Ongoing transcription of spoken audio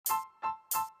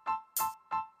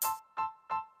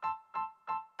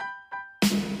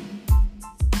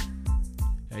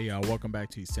Hey y'all, welcome back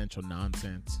to Essential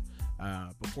Nonsense.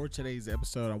 Before today's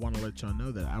episode, I want to let y'all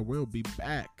know that I will be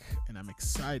back, and I'm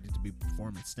excited to be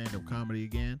performing stand-up comedy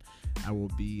again. I will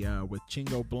be with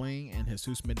Chingo Bling and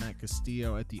Jesus Midnight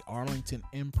Castillo at the Arlington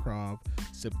Improv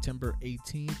September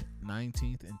 18th,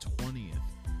 19th, and 20th.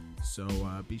 So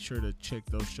be sure to check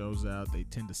those shows out. They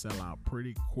tend to sell out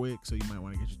pretty quick, so you might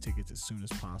want to get your tickets as soon as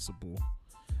possible.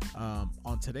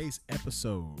 On today's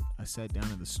episode, I sat down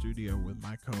in the studio with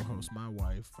my co-host, my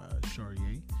wife,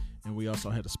 Charrier, and we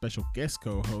also had a special guest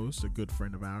co-host, a good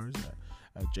friend of ours,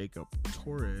 Jacob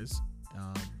Torres.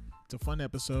 It's a fun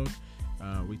episode.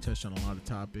 We touched on a lot of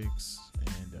topics,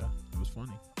 and it was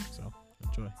funny, so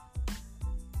enjoy.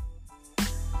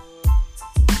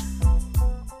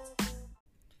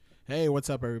 Hey, what's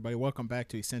up, everybody? Welcome back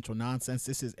to Essential Nonsense.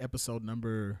 This is episode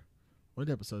number, what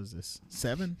episode is this?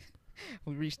 7?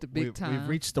 We reached the big time. We've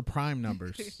reached the prime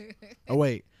numbers. Oh,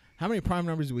 wait. How many prime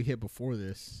numbers did we hit before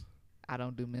this? I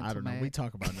don't do mental I don't know. math. We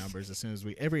talk about numbers as soon as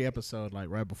every episode, like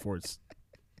right before it's,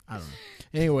 I don't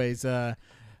know. Anyways, I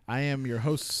am your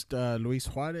host, Luis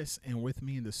Juarez, and with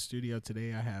me in the studio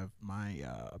today, I have my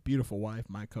beautiful wife,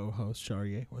 my co-host,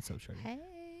 Charrier. What's up, Charrier? Hey,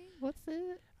 what's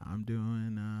up? I'm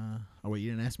doing, oh, wait, you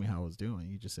didn't ask me how I was doing.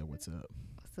 You just said, what's up?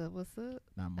 What's up?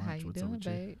 Not much. How you What's doing, up with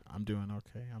you? babe? I'm doing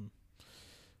okay. I'm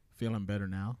feeling better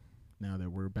now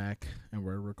that we're back and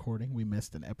we're recording. We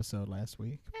missed an episode last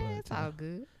week. But It's all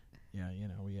good. Yeah,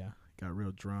 we got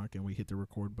real drunk and we hit the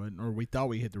record button, or we thought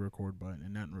we hit the record button,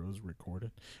 and nothing was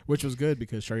recorded, which was good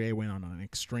because Charrier went on an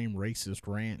extreme racist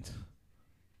rant.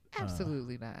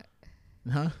 Absolutely not.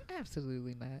 Huh?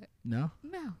 Absolutely not. No?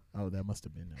 No. Oh, that must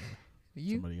have been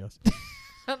You? somebody else.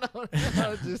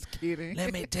 No, just kidding.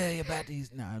 Let me tell you about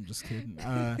these. No, I'm just kidding.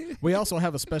 We also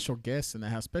have a special guest in the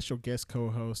house. Special guest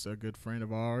co-host, a good friend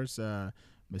of ours,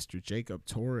 Mr. Jacob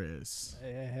Torres.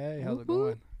 Hey, how's it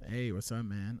going? Hey, what's up,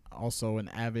 man? Also an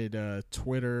avid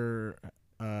Twitter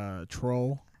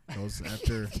troll. Goes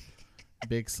after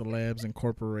big celebs and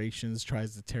corporations,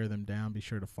 tries to tear them down. Be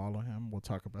sure to follow him. We'll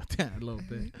talk about that a little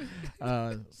bit.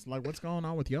 It's like, what's going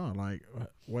on with y'all? Like,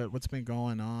 what's been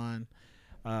going on?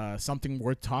 Something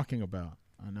worth talking about.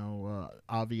 I know,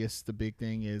 obvious. The big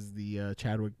thing is the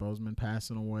Chadwick Boseman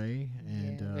passing away,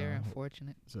 and Yeah, very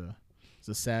unfortunate. It's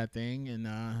a sad thing,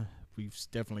 and we've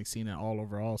definitely seen it all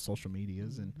over all social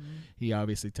medias. And he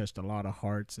obviously touched a lot of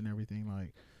hearts and everything.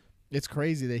 Like, it's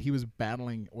crazy that he was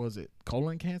battling. Was it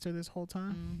colon cancer this whole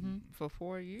time? For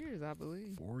 4 years, I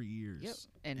believe. 4 years. Yep.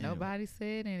 And nobody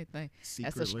said anything.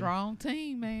 Secretly. That's a strong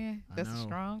team, man. That's a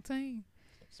strong team.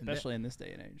 Especially in this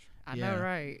day and age. I know,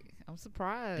 right? I'm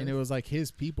surprised. And it was like his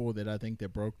people that I think that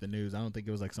broke the news. I don't think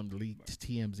it was like some leaked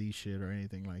TMZ shit or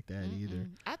anything like that either.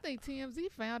 I think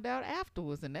TMZ found out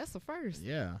afterwards, and that's the first.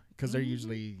 Yeah, because they're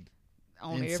usually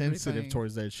On insensitive everything.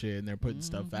 towards that shit, and they're putting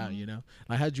stuff out, you know?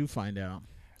 Like, how'd you find out?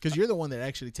 Because you're the one that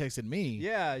actually texted me.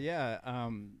 Yeah.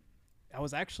 I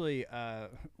was actually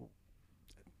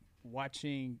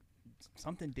watching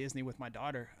something Disney with my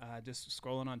daughter, just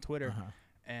scrolling on Twitter.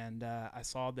 And I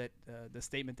saw that the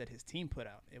statement that his team put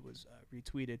out, it was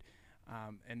retweeted.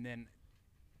 And then,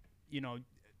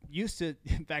 used to,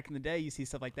 back in the day, you see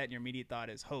stuff like that and your immediate thought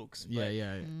is hoax.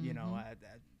 Yeah. You know,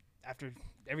 after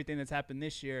everything that's happened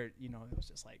this year, it was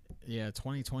just like. Yeah,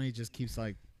 2020 just keeps,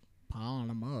 like, piling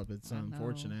them up. It's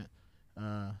unfortunate.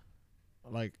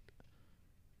 Like,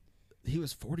 he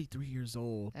was 43 years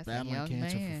old, That's a battling young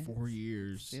cancer man. for 4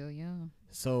 years. Still young.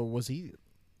 So was he?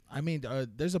 I mean,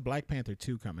 there's a Black Panther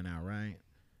 2 coming out, right?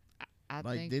 I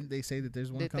Like, think. didn't they say that there's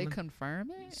one Did coming? they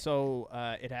confirm it? So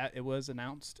it was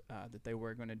announced that they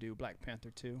were going to do Black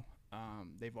Panther 2.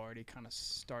 They've already kind of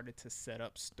started to set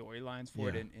up storylines for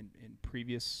it in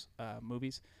previous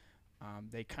movies.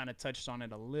 They kind of touched on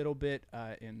it a little bit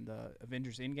in the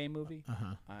Avengers Endgame movie,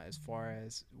 as far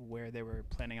as where they were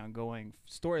planning on going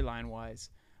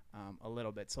storyline-wise. A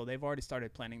little bit. So they've already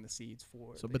started planting the seeds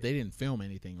for. So, but they didn't film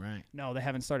anything, right? No, they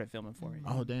haven't started filming for it.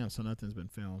 Oh, damn. So nothing's been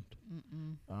filmed.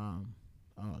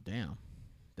 Oh, damn.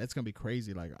 That's going to be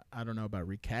crazy. Like, I don't know about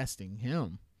recasting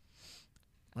him.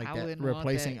 Like I that, wouldn't want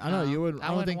replacing. that. I know No, you would. I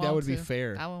don't think that would be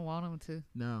fair. I wouldn't want them to.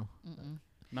 No.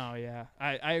 No, yeah.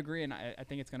 I agree, and I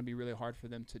think it's going to be really hard for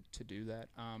them to do that.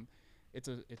 It's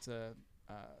a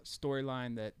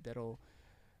storyline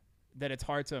that it's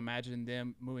hard to imagine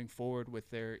them moving forward with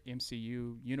their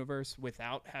MCU universe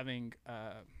without having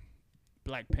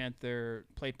Black Panther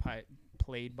played by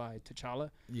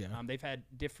T'Challa. Yeah. They've had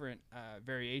different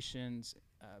variations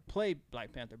play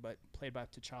Black Panther, but played by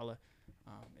T'Challa.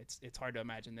 It's hard to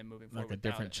imagine them moving forward Like a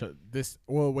without different it.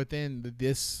 within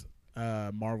this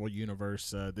Marvel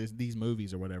universe, these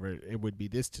movies or whatever, it would be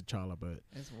this T'Challa, but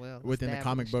as well within the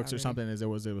comic established books or already.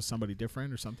 something, it was somebody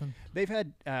different or something. They've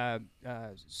had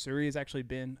Suri has actually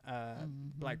been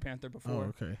Black Panther Oh,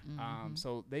 before. okay.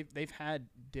 So they've had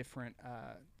different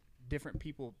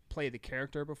people play the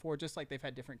character before, just like they've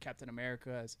had different Captain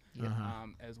Americas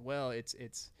as well.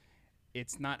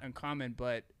 It's not uncommon,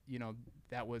 but you know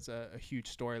that was a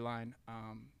huge storyline.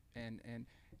 And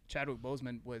Chadwick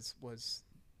Boseman was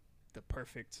the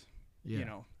perfect you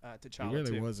know T'Challa he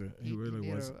really too. was he really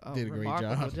did a great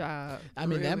remarkable job. I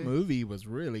mean, that movie was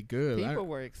really good. People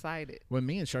were excited. When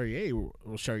me and Charrier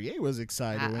was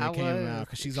excited when it came out,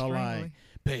 because she's all like,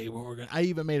 "Babe, we're gonna." I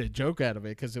even made a joke out of it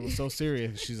because it was so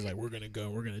serious. She's like, we're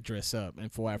gonna dress up in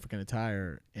full African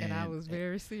attire," and I was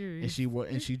very serious.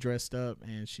 And she dressed up,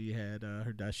 and she had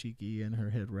her dashiki and her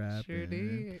head wrap. Sure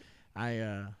did.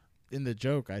 In the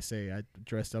joke, I say I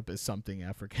dressed up as something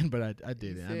African, but I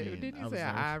didn't. Didn't you say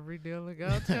like, ivory dealer?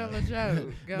 Go tell a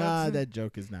joke. That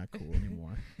joke is not cool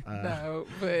anymore. No,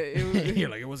 but it was. You're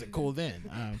like, it wasn't cool then.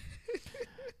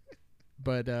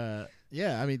 But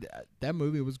yeah, I mean, that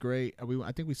movie was great.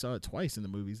 I think we saw it twice in the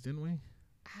movies, didn't we?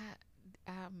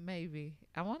 Maybe.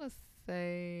 I want to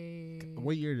say.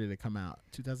 What year did it come out?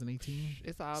 2018.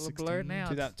 It's all a blur now.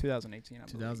 2018.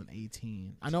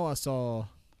 2018. I know I saw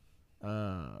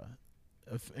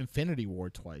Infinity War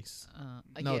twice.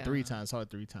 No, yeah. 3 times. I saw it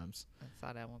 3 times. I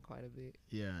saw that one quite a bit.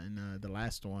 Yeah, and the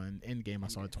last one, Endgame, I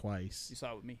saw it twice. You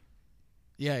saw it with me.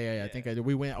 Yeah. I think I did.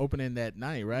 We went opening that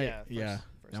night, right? Yeah.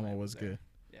 First That one night was good.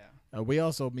 Yeah. We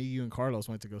also, me, you, and Carlos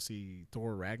went to go see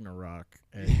Thor Ragnarok,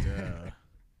 and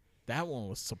that one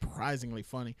was surprisingly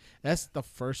funny. That's the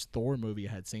first Thor movie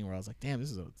I had seen where I was like, "Damn,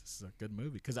 this is a good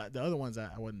movie." Because the other ones I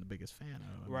wasn't the biggest fan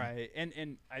of. Right,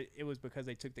 and it was because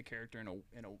they took the character in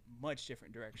a much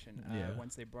different direction.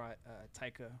 Once they brought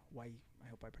Taika I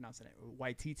hope I pronounced it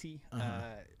Waititi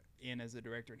in as a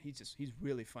director, and he's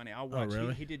really funny. I'll watch.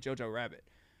 Really? He did Jojo Rabbit.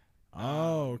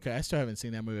 Oh, okay. I still haven't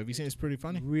seen that movie. Have you seen it? It's pretty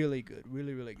funny. Really good.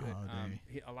 Really, really good.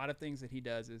 Oh, a lot of things that he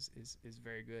does is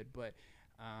very good. But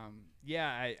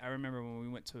I remember when we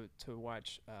went to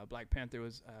watch Black Panther. It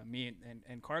was me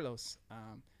and Carlos.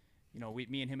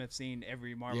 Me and him have seen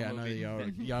every Marvel movie. Yeah, I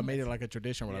know y'all made it like a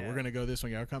tradition. We're like, we're gonna go this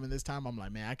one. Y'all coming this time? I'm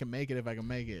like, man, I can make it if I can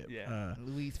make it. Yeah.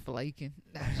 Louise flaking.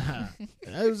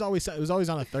 It was always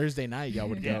on a Thursday night. Y'all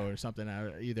would go or something.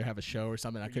 I either have a show or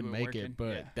something. I couldn't make working, it,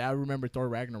 but I remember Thor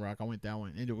Ragnarok. I went that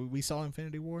one. And we saw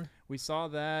Infinity War. We saw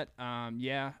that. Or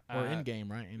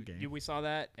Endgame, right? Endgame. We saw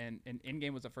that, and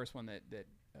Endgame was the first one that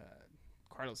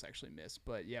Carlos actually missed.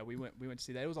 But yeah, we went to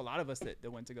see that. It was a lot of us that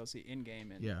went to go see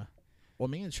Endgame. And well,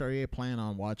 me and Charrier plan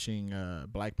on watching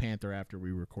Black Panther after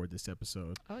we record this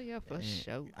episode. Oh, yeah, for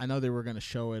sure. I know they were going to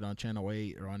show it on Channel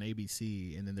 8 or on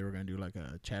ABC, and then they were going to do like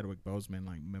a Chadwick Boseman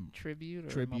like tribute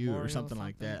or something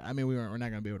like that. I mean, we're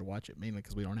not going to be able to watch it mainly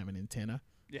because we don't have an antenna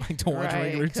Yeah. like to watch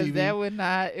regular TV. That would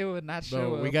not, it would not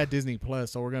show up. We got Disney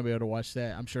Plus, so we're gonna be able to watch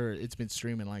that. I'm sure it's been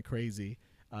streaming like crazy.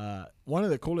 One of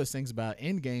the coolest things about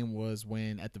Endgame was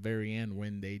when at the very end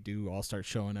when they do all start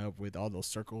showing up with all those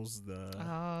circles. The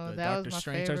that Doctor was my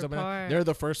Strange favorite starts up. part. They're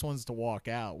the first ones to walk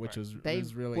out, which was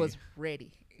really was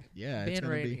ready. Yeah, Been it's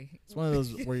gonna ready. be. It's one of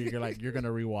those where you're like you're gonna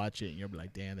rewatch it and you'll be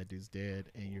like, damn, that dude's dead,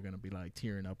 and you're gonna be like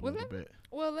tearing up a little bit.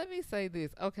 Well, let me say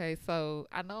this. Okay, so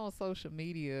I know on social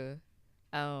media,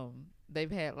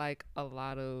 they've had like a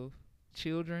lot of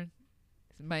children.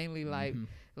 It's mainly like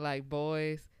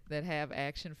boys that have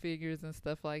action figures and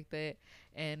stuff like that,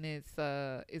 and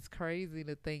it's crazy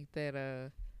to think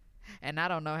that and I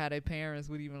don't know how their parents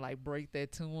would even like break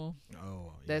that to them.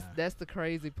 Oh, yeah. That's the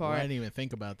crazy part. I didn't even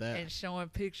think about that. And showing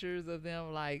pictures of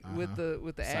them like with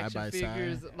the action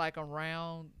figures like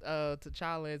around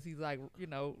T'Challa as he's like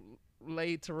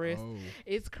laid to rest. Oh.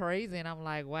 It's crazy, and I'm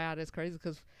like, wow, that's crazy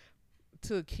because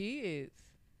to kids.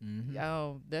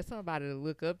 That's somebody to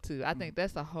look up to. I think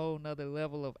that's a whole nother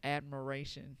level of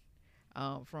admiration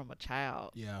from a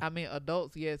child. Yeah. I mean,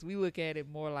 adults, yes, we look at it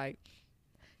more like,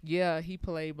 yeah, he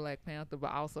played Black Panther,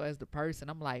 but also as the person,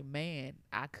 I'm like, man,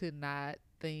 I could not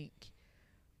think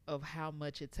of how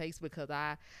much it takes because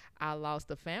I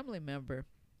lost a family member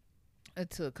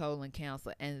to colon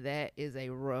cancer, and that is a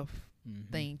rough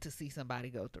thing to see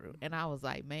somebody go through. And I was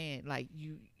like, man, like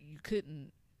you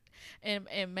couldn't. And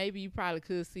maybe you probably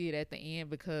could see it at the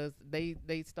end because they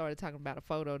started talking about a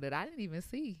photo that I didn't even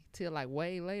see till like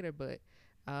way later. But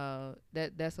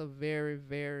that's a very,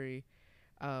 very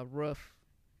rough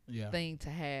thing to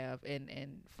have.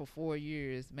 And for 4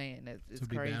 years, man, it's to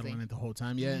crazy. be battling it the whole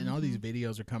time. Yeah, and all these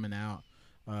videos are coming out.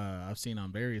 I've seen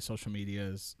on various social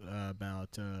medias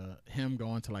about him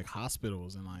going to like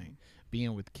hospitals and like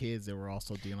being with kids that were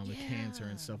also dealing with cancer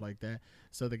and stuff like that.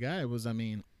 So the guy was, I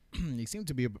mean, he seemed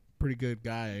to be a pretty good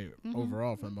guy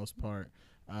overall for the most part,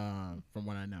 from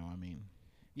what I know. I mean,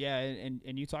 yeah,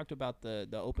 and you talked about the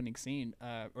opening scene,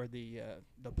 or the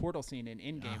portal scene in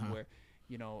Endgame, where,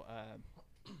 you know,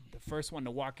 the first one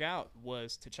to walk out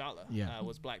was T'Challa,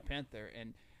 was Black Panther,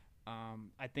 and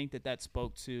I think that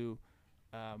spoke to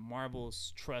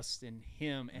Marvel's trust in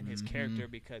him and his character,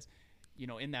 because, you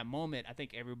know, in that moment, I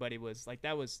think everybody was like,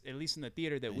 that was, at least in the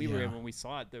theater that we were in when we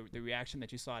saw it, the reaction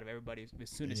that you saw out of everybody as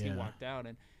soon as he walked out,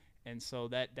 and so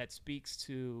that speaks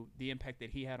to the impact that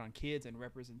he had on kids and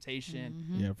representation.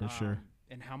 Yeah, for sure.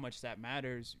 And how much that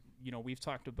matters. You know, we've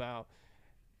talked about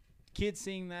kids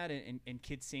seeing that, and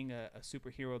kids seeing a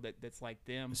superhero that's like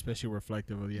them, especially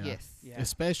reflective of yeah.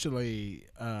 especially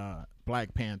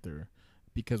Black Panther,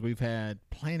 because we've had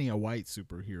plenty of white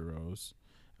superheroes,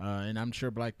 and I'm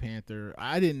sure Black Panther,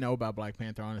 I didn't know about Black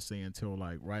Panther honestly until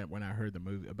like right when I heard the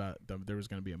movie about there was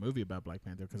going to be a movie about Black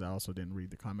Panther, because I also didn't read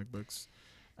the comic books.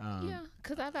 Yeah,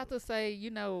 because I about to say, you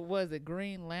know, was it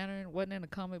Green Lantern? Wasn't in the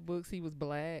comic books he was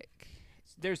black?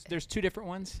 There's two different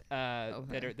ones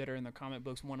that are in the comic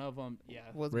books. One of them,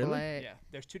 was really? black. Yeah,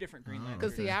 there's two different Green Lanterns.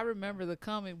 Because see, I remember the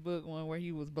comic book one where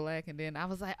he was black, and then I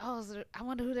was like, oh, I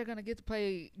wonder who they're gonna get to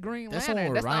play Green That's Lantern. the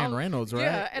one with Ryan Reynolds, right?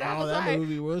 Yeah, and I was that like,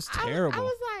 movie was terrible. I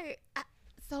was like,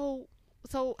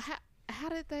 so how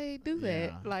did they do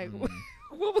that? Like, what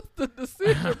was the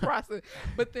decision process?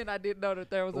 But then I didn't know that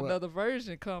there was another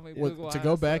version comic book. To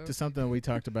go back to something we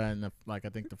talked about in I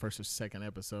think the first or second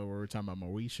episode, where we were talking about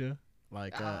Moesha.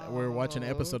 Like, we were watching an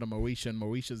episode of Moesha, and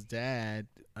Moesha's dad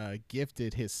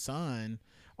gifted his son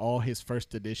all his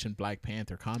first edition Black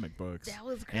Panther comic books. That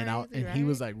was crazy, and he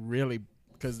was like really,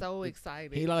 because so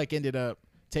excited. He like ended up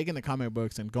taking the comic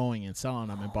books and going and selling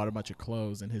them and bought a bunch of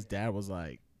clothes, and his dad was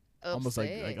like almost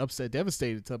like upset,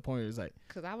 devastated, to the point where he was like,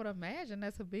 because I would imagine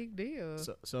that's a big deal.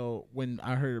 So when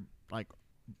I heard, like,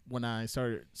 when I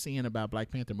started seeing about Black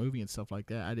Panther movie and stuff like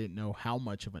that, I didn't know how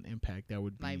much of an impact that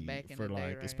would be, like back in for the like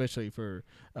day, right? especially for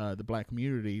the Black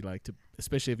community, like, to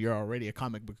especially if you're already a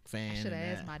comic book fan. I should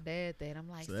have asked my dad that. I'm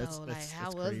like,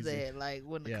 how was crazy. that? Like,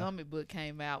 when the comic book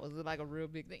came out, was it like a real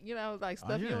big thing? You know, like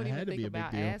stuff you don't even think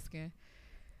about asking.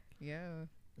 Yeah.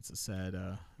 It's a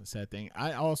sad thing.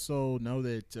 I also know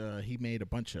that he made a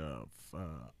bunch of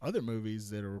other movies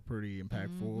that are pretty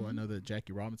impactful. I know that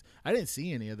Jackie Robinson. I didn't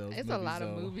see any of those. It's movies, a lot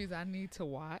of movies I need to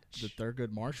watch. The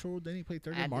Thurgood Marshall. Didn't he play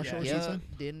Thurgood Marshall or something?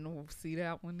 Didn't see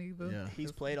that one either. Yeah.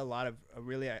 He's played a lot of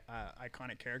really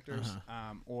iconic characters,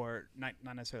 or not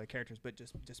necessarily characters, but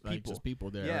just people. Like just people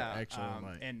there. Yeah.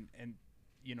 Actually, and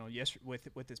you know,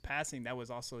 with his passing, that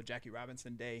was also Jackie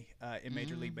Robinson Day in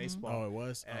Major League Baseball. Oh, it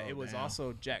was. It was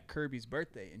also Jack Kirby's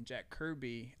birthday, and Jack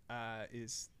Kirby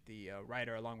is the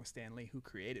writer, along with Stan Lee, who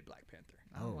created Black Panther.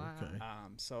 Oh, wow. Okay.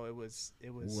 So it was.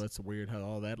 Well, that's weird how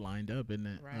all that lined up, isn't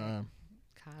it? Right.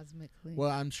 Cosmically.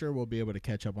 Well, I'm sure we'll be able to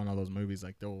catch up on all those movies.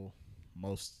 Like,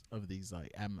 most of these,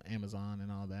 like Amazon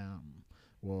and all that.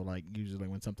 Well, like, usually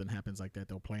when something happens like that,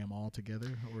 they'll play them all together,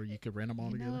 or you could rent them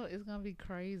all together. You know, it's gonna be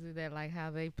crazy that, like,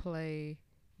 how they play,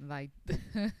 like,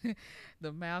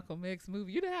 the Malcolm X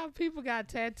movie. You know how people got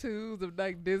tattoos of,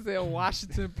 like, Denzel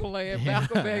Washington playing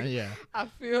Malcolm X. Yeah. I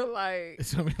feel like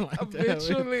It's gonna be like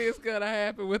eventually it's gonna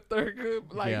happen with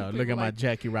Thurgood. Like, look at my like,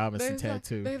 Jackie Robinson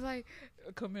tattoo. They like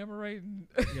commemorating.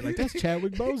 You're like, that's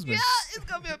Chadwick Boseman. Yeah, it's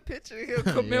gonna be a picture of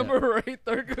him commemorate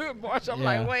Thurgood Marshall. I'm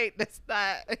like, wait, that's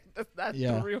not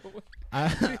the real one.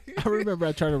 I remember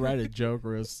I tried to write a joke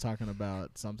where I was talking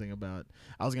about something about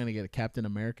I was gonna get a Captain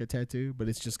America tattoo, but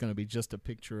it's just gonna be just a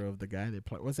picture of the guy that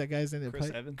played. What's that guy's name? Chris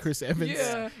Evans. Chris Evans.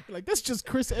 Yeah, like, that's just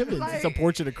Chris Evans. Like, it's a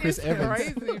portrait of Chris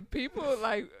Evans. Crazy. People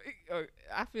like.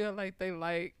 I feel like they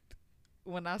liked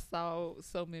when I saw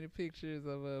so many pictures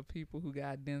of people who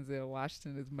got Denzel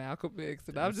Washington as Malcolm X,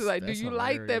 and I'm just like, do you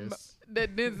hilarious. like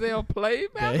that Denzel played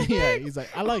Malcolm yeah, X? he's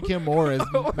like, I like him more as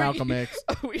Malcolm X.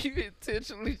 We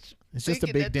intentionally. It's just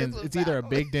a big Denzel. It's either a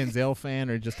big Denzel fan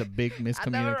or just a big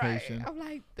miscommunication. Right? I'm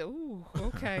like, ooh,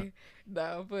 okay.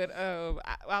 No, but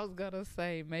I was gonna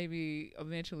say maybe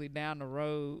eventually down the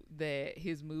road that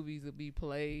his movies will be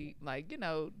played, like, you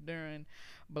know, during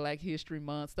Black History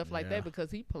Month, stuff like that, because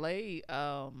he played,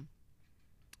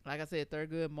 like I said,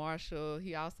 Thurgood Marshall.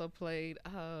 He also played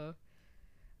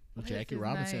Jackie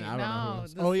Robinson. Name? I don't know who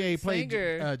else. Oh yeah, he played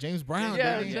James Brown.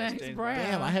 Yeah, James Brown.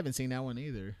 Damn, I haven't seen that one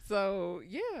either. So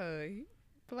yeah, he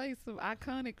played some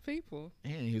iconic people.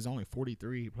 And he was only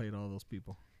 43. He played all those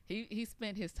people. He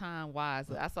spent his time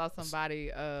wisely. I saw somebody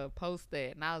post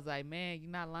that, and I was like, man, you're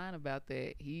not lying about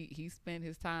that. He spent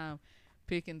his time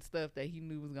picking stuff that he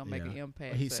knew was gonna make an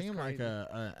impact. He so seemed like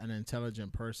crazy. an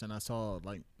intelligent person. I saw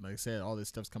like I said, all this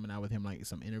stuff's coming out with him, like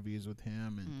some interviews with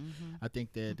him, and I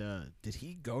think that did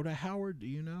he go to Howard? Do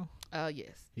you know?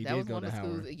 Yes, He that did was go one to of the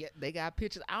schools. Howard. Yeah, they got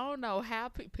pictures. I don't know how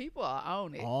people are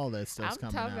on it. All that stuff's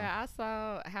I'm coming talking out. about. I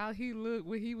saw how he looked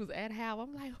when he was at Howard.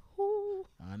 I'm like, who?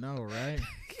 I know, right?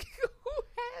 Who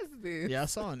has this? Yeah, I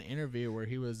saw an interview where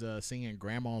he was singing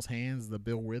 "Grandma's Hands," the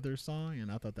Bill Withers song,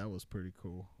 and I thought that was pretty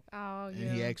cool. Oh yeah.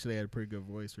 And he actually had a pretty good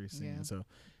voice for singing. Yeah. So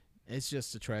it's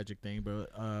just a tragic thing.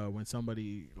 But when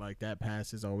somebody like that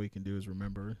passes, all we can do is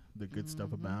remember the good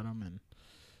stuff about them and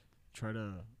try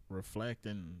to reflect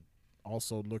and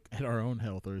also look at our own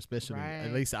health, or especially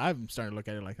at least I'm starting to look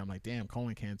at it like I'm like, damn,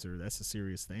 colon cancer, that's a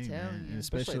serious thing, man. And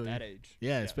especially at that age.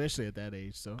 Yeah, especially at that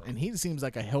age. So, and he seems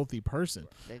like a healthy person.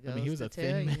 I mean, he was a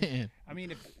thin man. I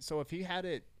mean, if he had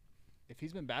it, if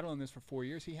he's been battling this for 4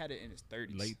 years, he had it in his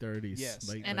 30s. Late 30s. Yes.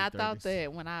 Late I 30s. thought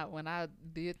that when I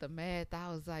did the math,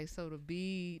 I was like, so to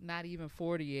be not even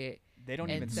 40 yet. They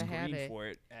don't even to screen have for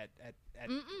it at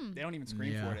they don't even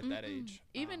screen for it at that age.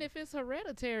 Even if it's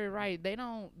hereditary, right? They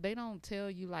don't tell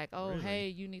you like, oh, Really? hey,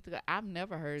 you need to go. I've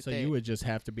never heard So that. you would just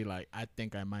have to be like, I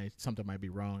think something might be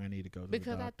wrong. I need to go to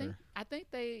because the doctor. I think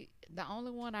the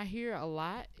only one I hear a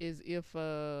lot is if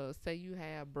say you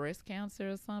have breast cancer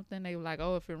or something, they were like,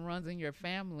 oh, if it runs in your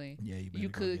family, Yeah, you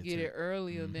could get it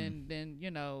earlier than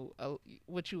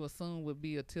what you assume would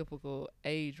be a typical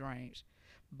age range.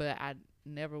 But I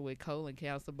never with colon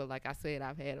cancer. But like I said,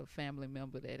 I've had a family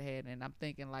member that had, and I'm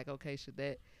thinking like, okay, should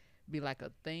that be like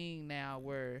a thing now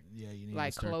where you need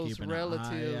like to start close keeping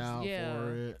relatives, an eye out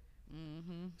for it.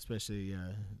 Mm-hmm. Especially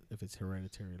if it's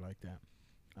hereditary like that.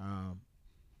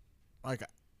 Like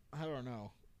I don't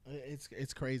know,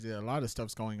 it's crazy. A lot of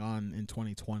stuff's going on in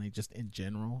 2020 just in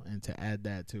general, and to add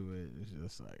that to it, it's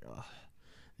just like,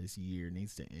 this year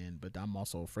needs to end. But I'm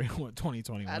also afraid of what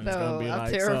 2021 is going to be I'm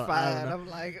like. terrified. So, I'm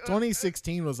like,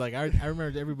 2016 was like, I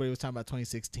remember everybody was talking about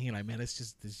 2016. Like, man, let's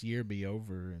just this year be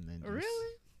over, and then just,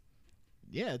 really?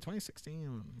 Yeah,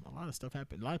 2016, a lot of stuff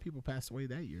happened. A lot of people passed away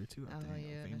that year too. I think,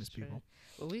 famous that's true. people.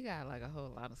 Well, we got like a whole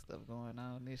lot of stuff going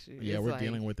on this year. Yeah, it's we're like,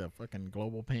 dealing with a fucking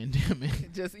global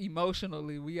pandemic. just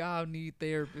emotionally, we all need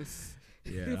therapists.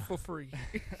 Yeah, for free.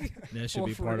 That should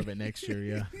be part of it next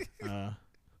year. Yeah.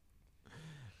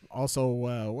 Also,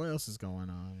 what else is going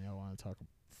on? Y'all want to talk about?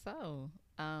 So,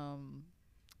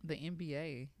 the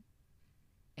NBA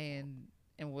and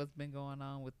what's been going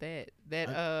on with that.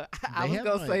 I was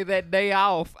gonna say that day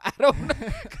off. I don't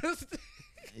know.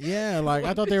 Yeah, like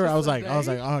I thought they were. I was like,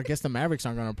 oh, I guess the Mavericks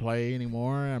aren't gonna play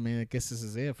anymore. I mean, I guess this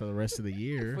is it for the rest of the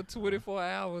year. For 24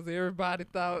 hours, everybody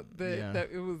thought that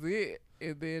it was it,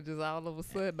 and then just all of a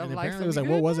sudden, I'm like, apparently it was like,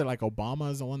 what was it? Like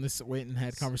Obama is the one that went and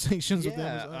had conversations with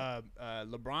them.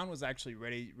 LeBron was actually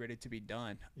ready to be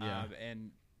done. Yeah. And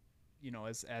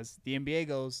as the NBA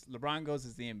goes, LeBron goes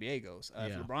as the NBA goes.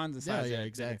 If LeBron decides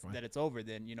that it's over,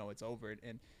 then it's over,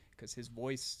 and because his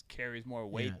voice carries more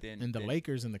weight than the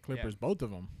Lakers and the Clippers, both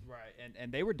of them. Right,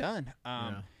 and they were done.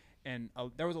 And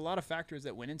there was a lot of factors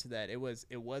that went into that. It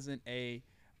wasn't a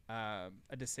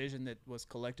decision that was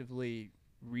collectively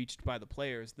reached by the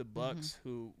players. The Bucks,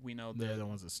 who we know they're the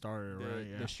ones that started, right?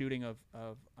 Yeah. The shooting of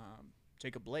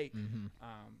Jacob Blake,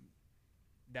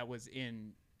 that was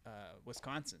in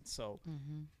Wisconsin. So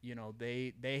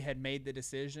they had made the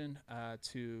decision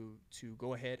to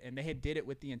go ahead, and they had did it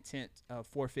with the intent of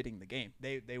forfeiting the game.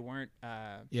 They weren't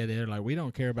they're like, we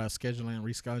don't care about scheduling,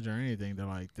 rescheduling, or anything. They're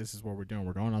like, this is what we're doing.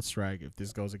 We're going on strike. If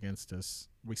this goes against us,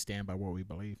 we stand by what we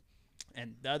believe.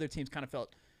 And the other teams kind of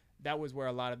felt that was where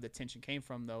a lot of the tension came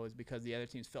from, though, is because the other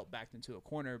teams felt backed into a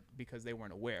corner because they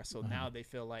weren't aware. So now they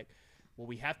feel like, well,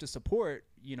 we have to support,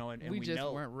 and we just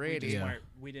know weren't ready.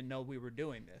 We didn't know we were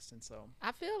doing this, and so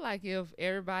I feel like if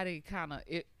everybody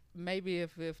maybe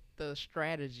if the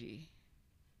strategy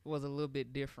was a little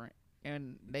bit different,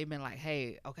 and they've been like,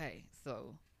 hey, okay,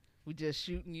 so we just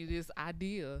shooting you this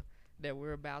idea that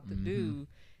we're about to do,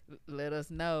 let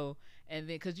us know, and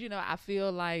then because I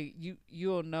feel like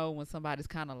you'll know when somebody's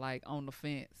kind of like on the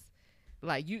fence,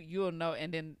 like you'll know,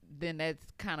 and then that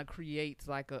kind of creates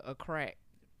like a crack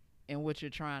in what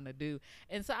you're trying to do.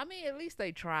 And so, I mean, at least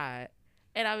they tried.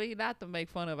 And I mean, not to make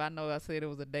fun of, I know I said it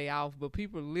was a day off, but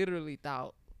people literally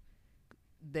thought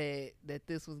that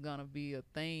this was going to be a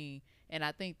thing. And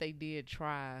I think they did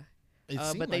try.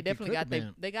 But they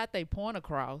definitely got their point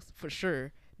across for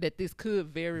sure that this could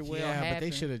very well happen. Yeah, but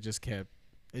they should have just kept.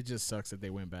 It just sucks that they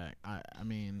went back. I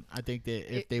mean, I think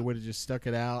that if they would have just stuck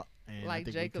it out. And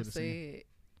like Jacob said,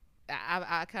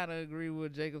 I kind of agree with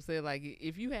what Jacob said. Like,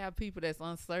 if you have people that's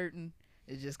uncertain,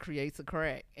 It just creates a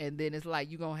crack. And then it's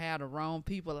like you're going to have the wrong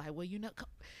people like, well,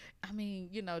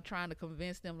 trying to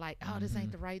convince them like, oh, this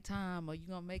ain't the right time, or you're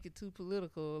going to make it too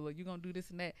political, or you're going to do this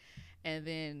and that. And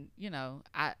then,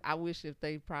 I wish if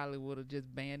they probably would have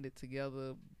just banded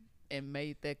together and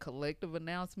made that collective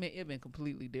announcement, it'd been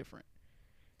completely different.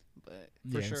 But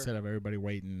for sure, instead of everybody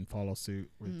waiting and follow suit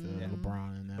with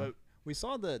LeBron and that. But we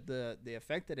saw the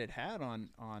effect that it had on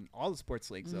all the sports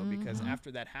leagues, though, because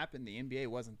after that happened, the NBA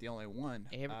wasn't the only one.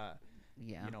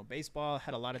 Baseball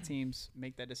had a lot of teams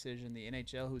make that decision. The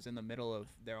NHL, who's in the middle of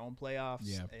their own playoffs,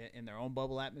 in their own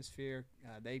bubble atmosphere,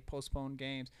 they postponed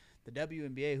games. The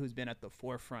WNBA, who's been at the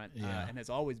forefront and has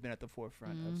always been at the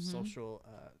forefront of social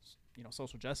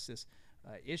justice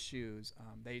issues,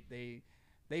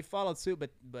 they followed suit,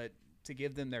 but to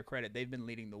give them their credit, they've been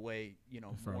leading the way,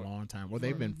 for a long time. Well,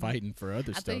 they've been fighting for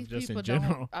other stuff just in don't-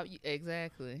 general.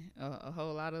 Exactly. A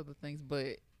whole lot of other things,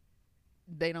 but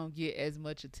they don't get as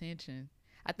much attention.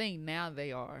 I think now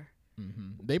they are.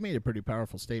 They made a pretty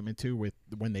powerful statement, too, with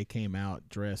when they came out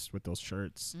dressed with those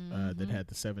shirts that had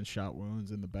the 7-shot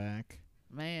wounds in the back.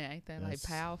 Man, ain't that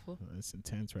powerful? It's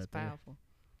intense right there. Powerful.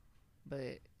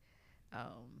 But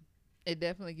it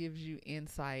definitely gives you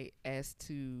insight as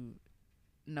to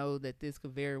know that this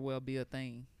could very well be a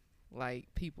thing. Like,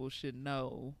 people should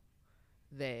know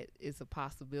that it's a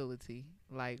possibility,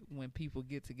 like when people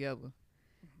get together,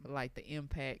 like the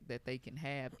impact that they can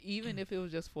have, even if it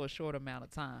was just for a short amount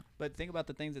of time. But think about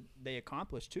the things that they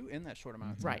accomplished too in that short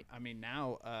amount of time. Right. I mean,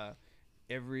 now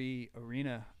every NBA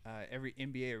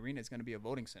arena is going to be a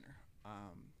voting center.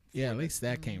 At least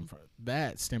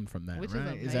that stemmed from that, which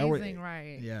right? is amazing,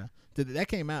 right? Yeah. That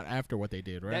came out after what they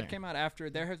did, right? That came out after.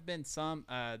 There has been some,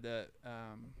 the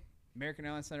American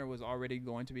Airlines Center was already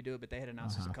going to be doing it, but they had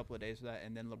announced just a couple of days for that.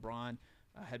 And then LeBron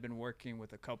had been working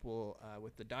with a couple,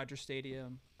 with the Dodger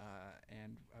Stadium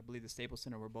and I believe the Staples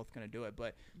Center were both going to do it.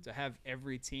 But to have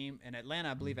every team, and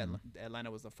Atlanta, I believe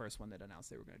Atlanta was the first one that announced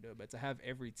they were going to do it. But to have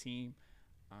every team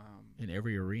in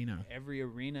every arena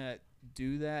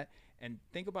do that, and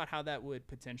think about how that would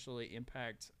potentially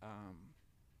impact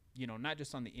not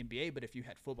just on the NBA, but if you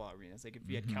had football arenas, like if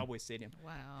you had Cowboy Stadium,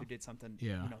 who did something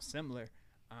similar.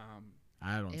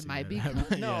 I don't. It see might that be.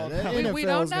 happening. No, the we NFL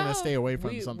don't is know. going to stay away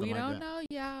from something we like don't that. know,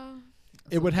 y'all.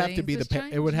 It would have to Some be things the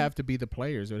is it would changing. have to be the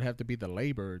players. It would have to be the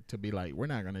labor to be like, we're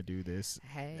not going to do this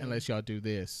unless y'all do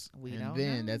this. We and don't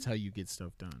then know. that's how you get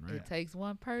stuff done, right? It takes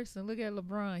one person. Look at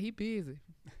LeBron. He busy.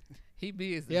 He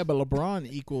busy. Yeah, but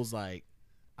LeBron equals like,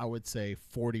 I would say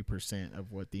 40%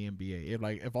 of what the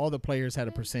NBA. If all the players had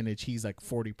a percentage, he's like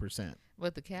 40%.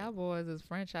 But the Cowboys as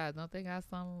franchise, don't they got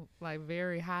some like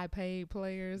very high paid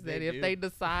players They that if do. they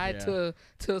decide to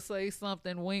say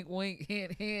something, wink, wink,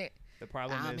 hint, hint. The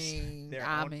problem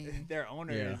their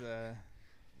owner Yeah. is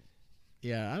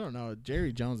Yeah, I don't know.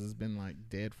 Jerry Jones has been like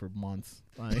dead for months.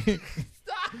 Like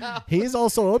he's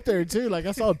also up there too. Like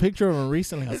I saw a picture of him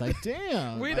recently. I was like,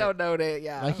 damn. We like, don't know that,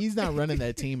 y'all. Like he's not running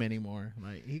that team anymore.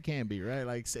 Like he can't be, right?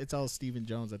 Like it's all Stephen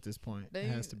Jones at this point. It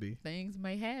has to be. Things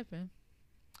may happen.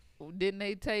 Didn't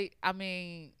they take? I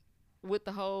mean, with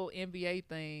the whole NBA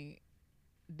thing,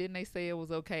 didn't they say it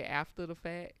was okay after the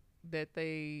fact that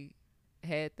they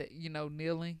had the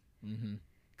kneeling? Mm-hmm.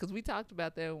 Because we talked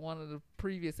about that in one of the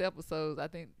previous episodes. I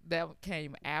think that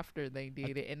came after they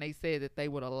did it, and they said that they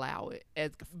would allow it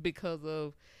because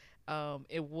of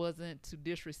it wasn't to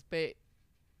disrespect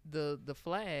the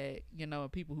flag,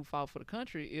 and people who fought for the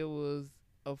country. It was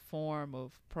a form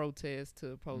of protest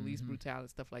to police brutality,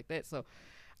 stuff like that. So,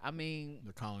 I mean,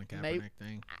 the Colin Kaepernick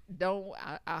thing.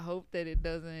 I hope that it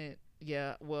doesn't.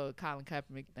 Yeah, well, Colin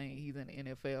Kaepernick thing. He's in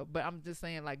the NFL, but I'm just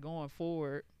saying, like going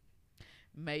forward,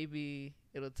 maybe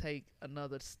it'll take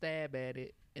another stab at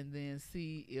it and then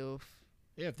see if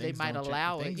things they might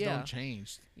allow it. Things Yeah. don't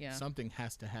change. Yeah. Something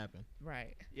has to happen.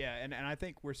 Right. Yeah, and I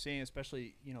think we're seeing,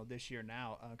 especially this year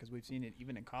now, because we've seen it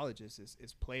even in colleges,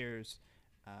 is players,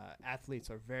 athletes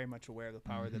are very much aware of the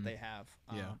power that they have.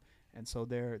 And so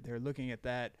they're looking at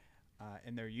that,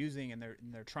 and they're using and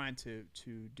they're trying to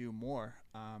do more.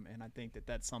 And I think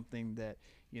that's something that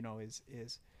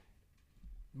is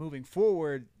moving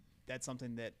forward. That's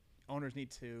something that owners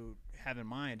need to have in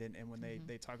mind, and when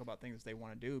they talk about things they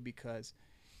want to do, because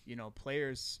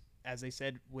players, as they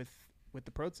said with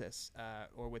the protests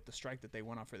or with the strike that they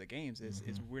went on for the games, is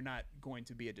we're not going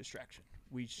to be a distraction.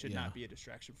 We should not be a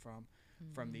distraction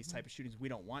from these type of shootings. We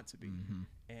don't want to be.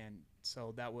 And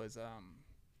so that was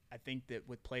I think that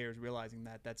with players realizing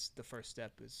that's the first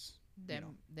step is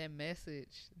that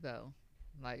message though,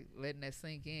 like letting that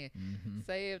sink in.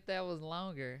 Say if that was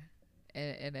longer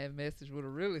and that message would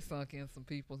have really sunk in some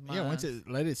people's minds. Yeah, once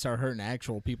let it start hurting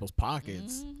actual people's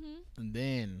pockets, And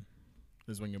then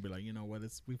is when you'll be like, you know what?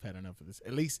 We've had enough of this.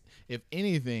 At least, if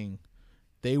anything,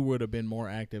 they would have been more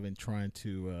active in trying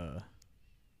to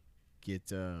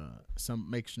get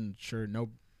making sure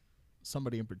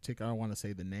somebody in particular, I don't want to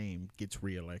say the name, gets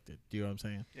reelected. Do you know what I'm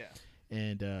saying? Yeah.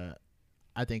 And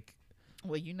I think.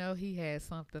 Well, he had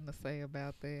something to say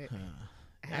about that.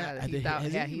 Has he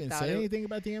even said anything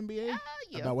about the NBA?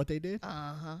 Yeah. About what they did?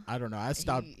 Uh-huh. I don't know. I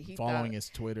stopped following his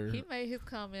Twitter. He made his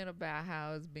comment about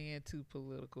how it's being too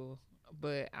political.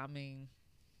 But, I mean,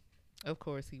 of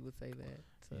course he would say that.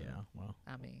 So, yeah, well.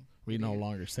 I mean. We no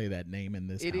longer say that name in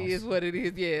this house. It is what it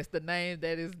is, yes. The name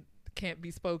that can't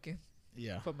be spoken.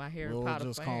 Yeah. For my Harry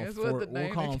Potter fans. We'll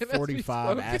call him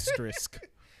 45 asterisk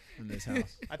in this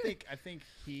house. I think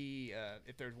he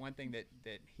if there's one thing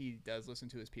that he does listen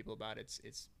to his people about,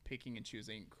 it's picking and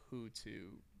choosing who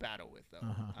to battle with, though.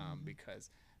 Because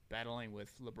battling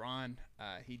with LeBron,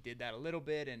 he did that a little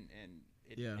bit and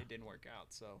it didn't work out.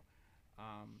 So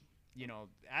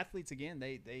athletes, again,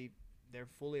 they're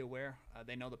fully aware.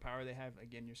 They know the power they have.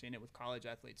 Again, you're seeing it with college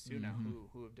athletes too now,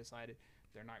 who have decided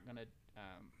they're not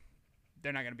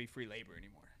gonna be free labor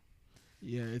anymore.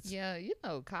 Yeah,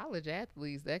 college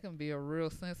athletes, that can be a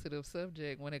real sensitive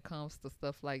subject when it comes to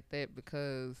stuff like that,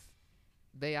 because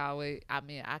they always,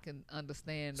 I can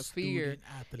understand the fear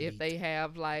if they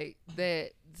have like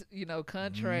that,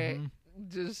 contract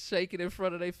just shaking in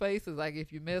front of their faces. Like,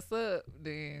 if you mess up,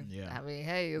 then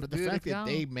hey, it's but the fact that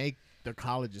they make the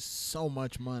colleges so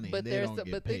much money, but they don't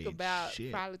get paid think about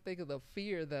shit. Probably think of the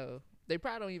fear though. They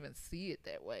probably don't even see it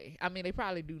that way. I mean, they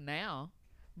probably do now,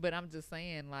 but I'm just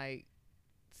saying, like,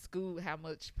 school, how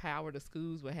much power the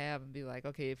schools would have and be like,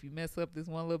 okay, if you mess up this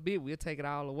one little bit, we'll take it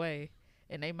all away.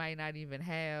 And they might not even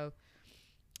have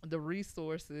the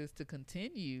resources to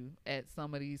continue at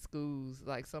some of these schools,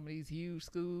 like some of these huge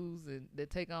schools, and they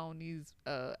take on these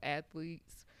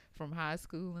athletes from high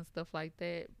school and stuff like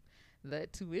that.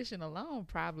 That tuition alone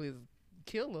probably is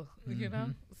killer,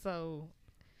 So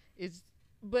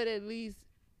but at least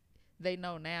they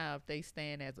know now if they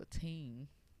stand as a team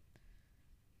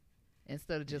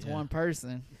instead of just one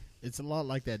person. It's a lot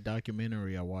like that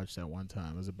documentary I watched that one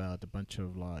time. It was about a bunch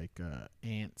of like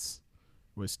ants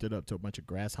who stood up to a bunch of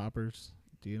grasshoppers.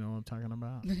 Do you know what I'm talking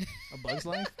about? A Bug's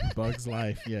Life? Bug's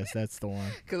Life, yes, that's the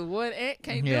one. Because one ant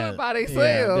can't do it by themselves.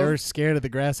 Yeah, they were scared of the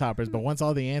grasshoppers, but once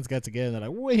all the ants got together, they're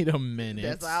like, wait a minute.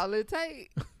 That's all it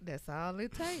takes. That's all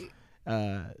it takes.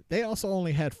 They also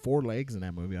only had 4 legs in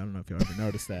that movie. I don't know if you ever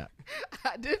noticed that.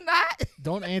 I did not.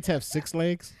 Don't ants have 6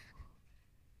 legs?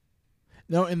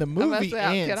 No, in the movie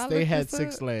Ants, they had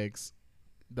 6 legs.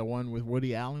 The one with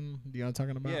Woody Allen, do you know what I'm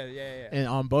talking about? Yeah. And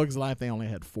on Bug's Life, they only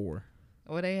had 4.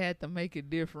 Well, they had to make it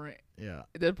different. Yeah.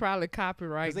 They're probably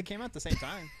copyright. Because they came out at the same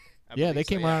time. Yeah, they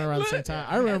came out around the same time.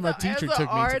 I remember my teacher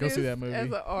took me to go see that movie. As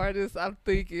an artist, I'm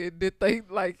thinking, did they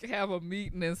like have a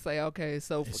meeting and say, okay,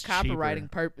 so for copywriting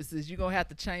purposes, you're going to have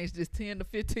to change this 10 to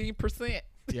 15%.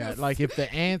 Yeah, like if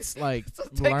the ants like so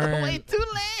take away 2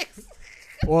 legs.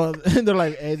 Well, they're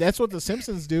like, hey, that's what the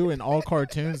Simpsons do in all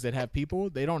cartoons that have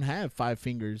people. They don't have 5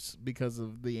 fingers because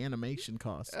of the animation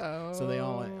cost. Oh. So they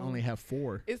only have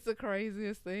 4. It's the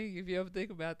craziest thing if you ever think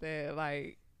about that,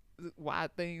 like why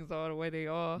things are the way they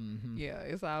are. Yeah,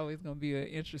 it's always going to be an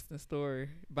interesting story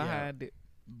behind it.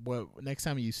 But next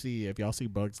time if y'all see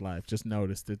Bug's Life, just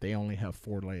notice that they only have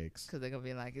 4 legs. Because they're going to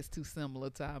be like, it's too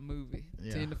similar to our movie.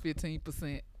 Yeah. 10 to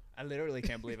 15%. I literally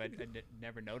can't believe I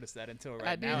never noticed that until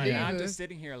I now. And I'm just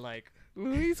sitting here like,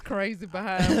 he's crazy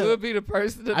behind. We'll be the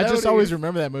person to I just always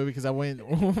remember that movie because I went.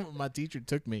 My teacher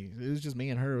took me. It was just me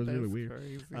and her. It was really weird.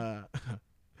 Crazy.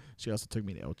 She also took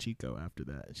me to El Chico after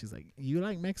that. She's like, "You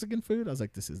like Mexican food?" I was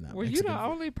like, "This is not." Were Mexican you the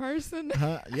food. only person?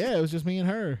 Yeah, it was just me and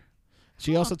her.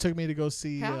 She also took me to go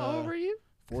see. How old were you?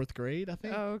 4th grade, I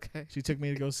think. Oh, okay. She took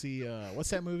me to go see what's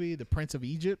that movie? The Prince of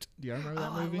Egypt. Do you remember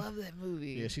that movie? I love that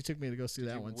movie. Yeah, she took me to go see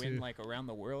that one win too. Like around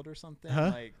the world or something?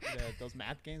 Huh? Like those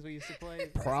math games we used to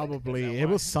play? Probably. It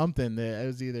was something that it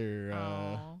was either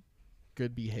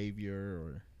good behavior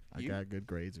or I got good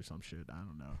grades or some shit. I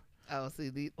don't know. Oh, see,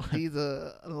 these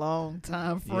are long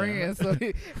time friends. So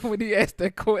when he asked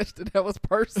that question, that was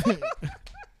personal.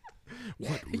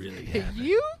 What really happened?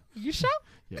 You sure?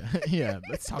 Yeah.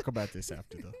 Let's talk about this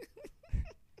after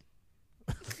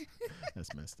though.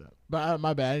 That's messed up. But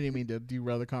my bad. I didn't mean to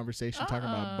derail the conversation talking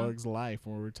about Bug's Life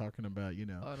when we were talking about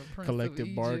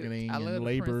collective bargaining and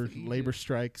labor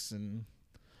strikes and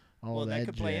all that. Well, that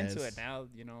could play jazz. into it now.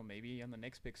 Maybe on the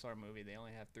next Pixar movie they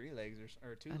only have 3 legs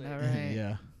or 2 legs. Right.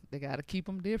 Yeah. They got to keep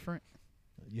them different.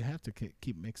 You have to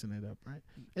keep mixing it up, right?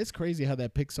 It's crazy how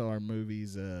that Pixar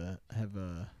movies have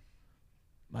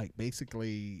like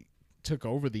basically took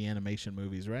over the animation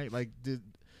movies, right? Like,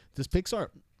 does Pixar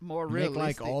More make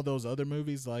realistic. like all those other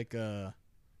movies? Like,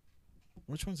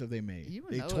 which ones have they made? You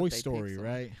would They know if Toy they Story, Pixar.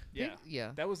 right? Yeah.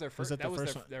 Yeah. That was their first. that the That was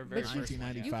first their, one? their very But first one. Yeah.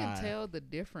 1995. You can 95. tell the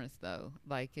difference though.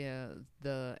 Like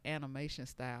the animation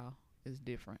style is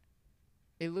different.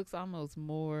 It looks almost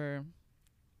more.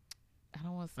 I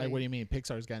don't want to say. Like, what do you mean?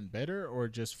 Pixar's gotten better, or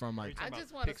just from Are you like? talking I about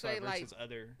just wanna Pixar say, like, versus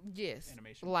other yes,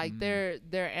 animation. like Mm.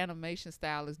 their animation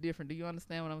style is different. Do you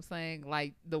understand what I'm saying?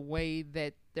 Like the way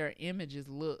that their images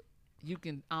look, you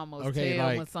can almost Okay, tell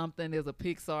like- when something is a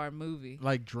Pixar movie.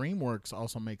 Like DreamWorks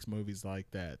also makes movies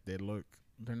like that. They're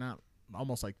not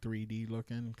almost like 3D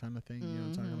looking kind of thing. You know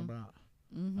what I'm talking Mhm. about?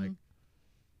 Mm-hmm. Like,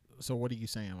 so what are you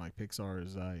saying? Like Pixar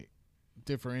is like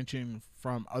differentiating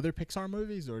from other Pixar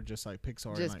movies, or just like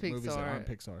Pixar Just and like movies that Pixar. aren't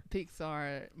Pixar?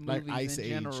 Pixar Like movies Ice in Age.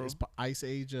 general. Is Ice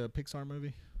Age a Pixar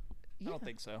movie? I don't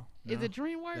think so. Is No? it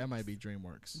DreamWorks? That might be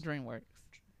DreamWorks. DreamWorks.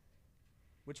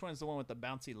 Which one's the one with the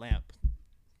bouncy lamp?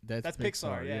 That's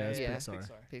Pixar. Yeah, it's yeah. Pixar.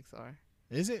 Pixar.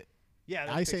 Is it? Yeah,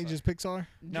 that's Ice Pixar. Age is Pixar?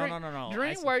 No.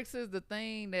 DreamWorks is the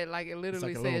thing that like it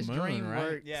literally like a little says moon,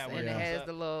 DreamWorks, right? Yeah, and when it it has comes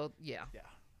the little yeah.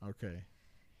 Okay.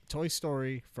 Toy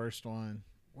Story, first one.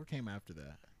 What came after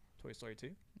that? Toy Story 2.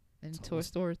 And So Toy what's-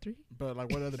 Story 3. But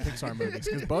like, what other Pixar movies?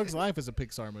 Because Bugs Life is a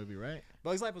Pixar movie, right?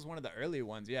 Bugs Life was one of the early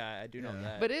ones. Yeah, I do know Yeah.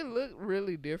 that. But it looked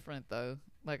really different though.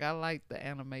 Like I like the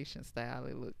animation style.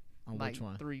 It looked On like which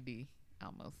one? 3D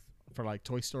almost. For like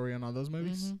Toy Story and all those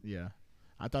movies? Mhm. Yeah.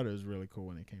 I thought it was really cool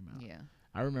when it came out. Yeah.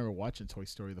 I remember watching Toy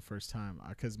Story the first time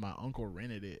because my uncle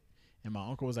rented it, and my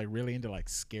uncle was like really into like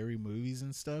scary movies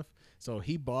and stuff. So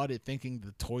he bought it thinking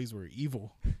the toys were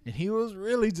evil, and he was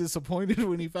really disappointed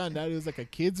when he found out it was like a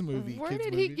kids movie. Where kids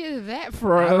did movie. he get that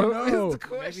from? I don't know. Is the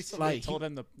Maybe question. somebody Like, told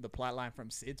him the plot line from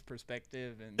Sid's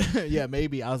perspective, and Yeah,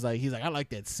 maybe. He's like, I like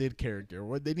that Sid character.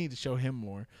 What they need to show him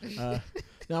more.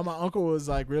 Now my uncle was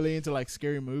like really into like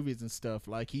scary movies and stuff.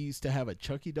 Like he used to have a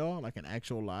Chucky doll, like an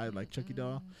actual live like Chucky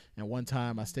doll. And one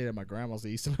time I stayed at my grandma's. I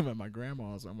used to live at my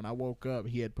grandma's, and when I woke up,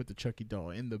 he had put the Chucky doll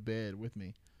in the bed with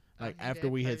me, like he after that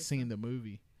we had person? seen the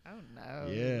movie. Oh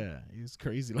no. Yeah, he was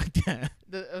crazy like that.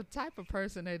 The type of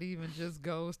person that even just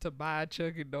goes to buy a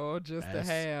Chucky doll just to That's-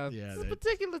 have. yeah, It's a that-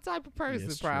 particular type of person,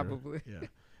 It's true. probably.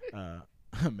 Yeah.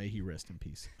 May he rest in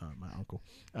peace, my uncle.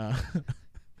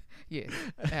 Yes,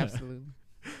 absolutely.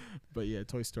 But yeah,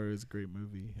 Toy Story was a great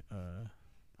movie.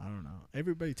 I don't know.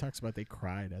 Everybody talks about they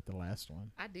cried at the last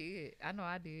one. I did. I know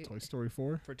I did. Toy Story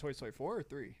 4. for Toy Story 4 or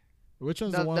 3. Which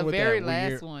one's the The, one the with very that last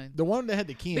weird, one. The one that had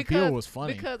the Key and Peele was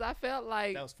funny. Because I felt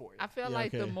like That was 4. I felt Yeah,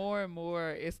 like the okay. more and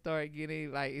more it started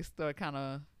getting like it started kind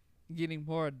of getting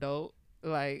more adult,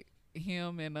 like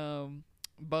him and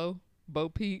Bo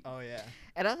Peep, Oh yeah.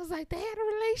 and I was like they had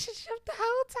a relationship the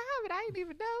whole time, and I didn't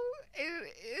even know.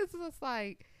 It's just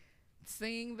like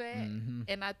seeing that, Mhm.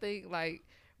 and I think like,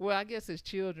 well, I guess as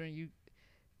children,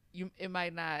 you it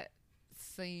might not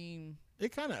seem.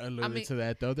 It kind of alluded mean, to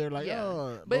that though. They're like, yeah.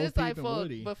 oh, But Bo it's like Peep and for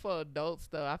Woody. but for adults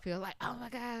though, I feel like, oh my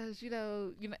gosh, you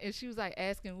know, and she was like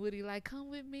asking Woody like, come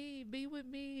with me, be with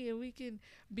me, and we can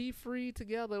be free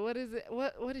together. What is it?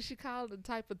 What did she call the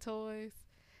type of toys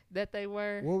that they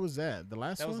were? What was that? The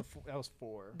last That was one? that was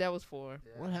 4. That was for.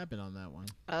 What happened on that one?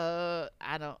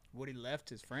 I don't. Woody left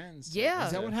his friends. Yeah.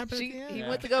 Is that what happened? She, at the end? he Yeah.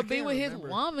 went to go I be can't with his remember.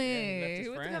 woman. Yeah, he left his he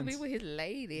went to go be friends. with his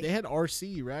lady. They had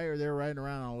RC, right? Or they were riding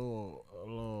around on a little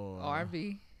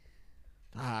RV.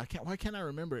 Why can't I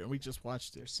remember it? And we just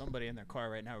watched it. There's somebody in their car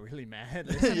right now really mad.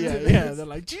 yeah. They're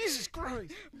like, Jesus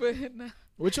Christ. But no.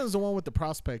 Which one's the one with the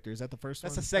prospector? Is that the first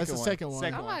That's one? the second That's the one. second one.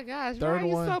 Second Oh my gosh, Third why are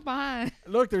you one. so behind?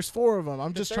 Look, there's 4 of them.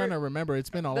 I'm just trying third- to remember. It's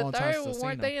been a The long time third since one, I've seen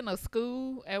weren't them. they in a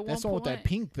school at That's the one one point? with that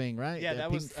pink thing, right? Yeah, that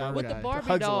pink was, fur with the guy. Barbie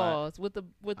Hugs a lot. dolls, with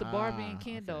the Barbie and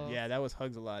Ken okay. dolls. Yeah, that was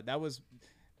Hugs a Lot.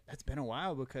 That's been a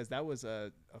while because that was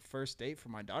a first date for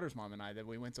my daughter's mom and I that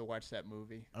we went to watch that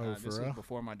movie. Oh, this for was real?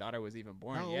 before my daughter was even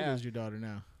born. How old yeah, is your daughter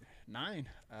now? 9.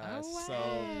 Oh, So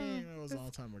wow. That was a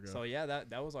long time ago. so yeah,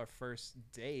 that was our first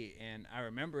date, and I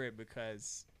remember it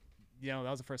because that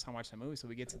was the first time I watched the movie. So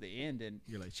we get to the end, and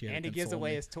You're like, she had to Andy gives console away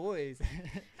me. his toys.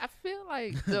 I feel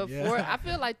like the Yeah. fourth. I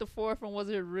feel like the fourth one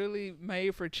wasn't really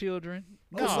made for children.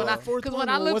 No, when the I- fourth Because one when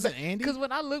I look wasn't back, Andy. because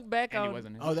when I look back Andy on,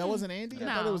 wasn't in it. Oh, that wasn't Andy. I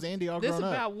thought it No. was Andy all this grown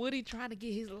up. about Woody trying to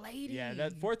get his lady. Yeah,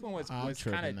 that fourth one was I'm kind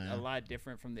tripping of now. a lot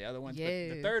different from the other ones. But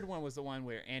Yes. the third one was the one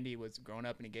where Andy was grown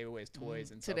up and he gave away his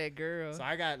toys and to so. that girl. So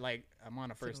I got like I'm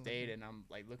on a first the date one. and I'm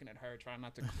like looking at her, trying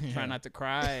not to Yeah.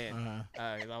 cry. And,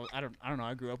 Uh-huh. I don't know.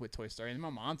 I grew up with Toy Story, and my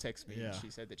mom texted me Yeah. and she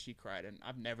said that she cried, and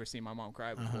I've never seen my mom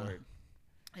cry Uh-huh. before.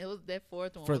 It was that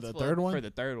fourth one For was the third one? For the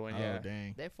third one, Oh, yeah.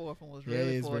 dang. That fourth one was Yeah, it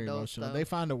really is for very adults. emotional. Though. They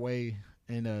find a way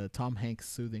And Tom Hanks'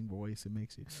 soothing voice, it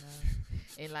makes you.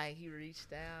 And like he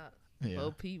reached out, Yeah.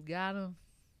 Bo Peep got him.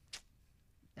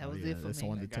 That was it for that's me. the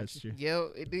one I that got touched you.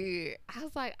 Yo, it did. I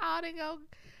was like, oh, they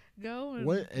go and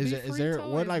What is be it? Is free there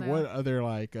toys what like now. what other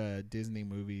like Disney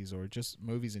movies or just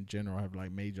movies in general have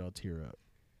like made y'all tear up?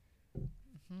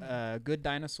 Good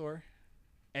Dinosaur,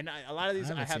 and a lot of these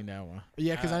I haven't I have. seen that one.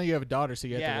 Yeah, because I know you have a daughter, so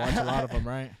you have yeah. to watch a lot of them,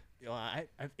 right? Well,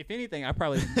 if anything, I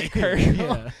probably make her.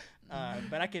 Yeah.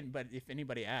 But I can. But if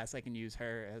anybody asks, I can use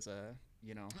her as a.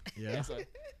 Yeah. as a,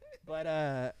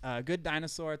 but Good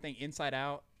Dinosaur. I think Inside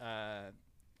Out.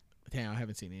 Damn, I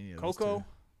haven't seen any of those. Coco. Two.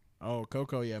 Oh,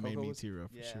 Coco, yeah, made Coco me was- tear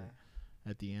up for yeah. sure.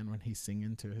 At the end when he's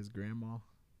singing to his grandma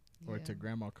or Yeah. to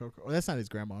Grandma Coco. Oh, that's not his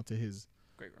grandma, to his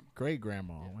Great grandma. great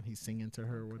grandma Yeah. when he's singing to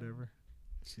her or Okay. whatever.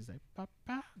 She's like,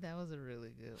 Papa. That was a really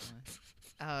good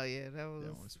one. Oh yeah, that was.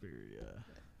 That one's very,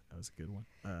 that was a good one.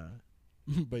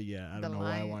 But yeah, I The don't know why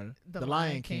I Lion- wanted The Lion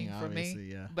Lion King, King for me.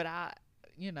 obviously, yeah. But I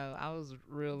was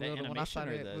real The little when I saw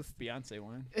animation or that. the Was Beyonce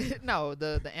one? no,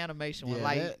 the animation one, Yeah,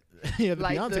 like that, yeah, the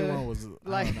like Beyonce the- one was,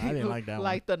 like I didn't like that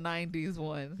like the '90s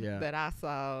one Yeah. that I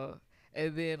saw,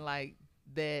 and then like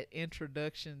that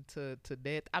introduction to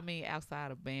death. I mean,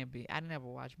 outside of Bambi, I never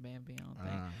watched Bambi. I don't think.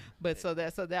 one. But so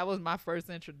that was my first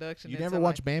introduction. You into, never like,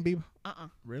 watched Bambi?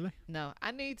 Really? No,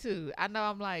 I need to. I know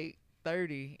I'm like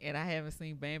 30 and I haven't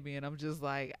seen Bambi, and I'm just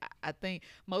like, I think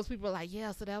most people are like,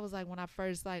 yeah. So that was like when I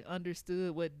first like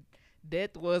understood what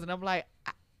death was, and I'm like,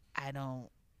 I don't.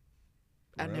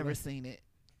 I've Really? never seen it.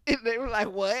 And they were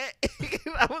like, what?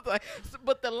 I was like,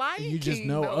 but the Lion You just King,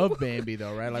 know though. of Bambi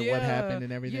though, right? Like what happened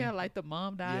and everything. Yeah, like the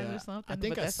mom died Yeah. or something. I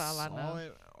think but that's all I saw know.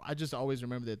 it. I just always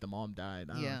remember that the mom died.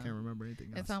 I Yeah. can't remember anything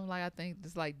else. And so I'm like, I think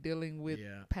it's like dealing with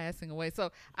Yeah. passing away.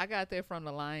 So I got there from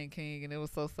the Lion King, and it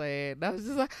was so sad. And I was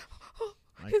just like,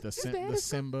 Like his the dad the is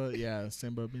Simba, yeah,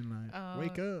 Simba being like,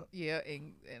 wake up. Yeah,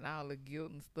 and all the guilt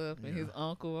and stuff. And his Yeah.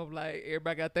 uncle, I'm like,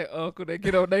 everybody got that uncle that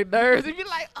get on their nerves. And be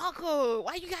like, Uncle,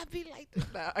 why you gotta be like this?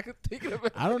 Now I can think of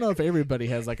it. I don't know if everybody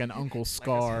has like an uncle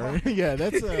scar. Yeah,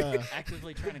 that's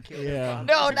Actively trying to kill. Yeah. Their father.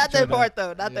 No, not Try that to- part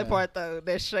though. Not yeah. that part though.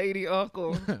 That shady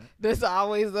uncle that's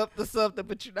always up to something,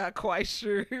 but you're not quite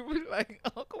sure. You be like,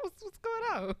 Uncle, what's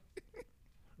going on?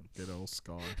 good old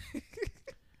scar.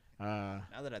 Now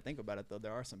that I think about it, though,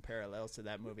 there are some parallels to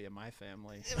that movie in my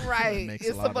family. Right. makes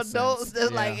It's a some lot of adults sense.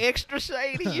 that's like Yeah. extra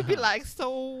shady. You be like,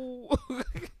 so.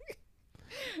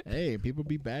 Hey, people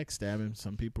be backstabbing.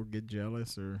 Some people get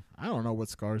jealous, or I don't know what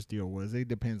Scar's deal was. It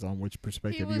depends on which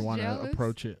perspective you was want to jealous.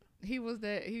 approach it. He was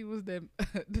that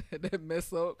that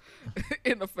mess up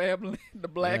in the family, the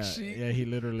black yeah, sheep. Yeah, he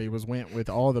literally went with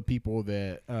all the people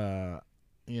that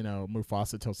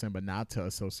Mufasa told Simba not to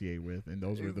associate with, and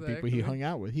those were the people he Exactly. hung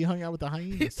out with. He hung out with the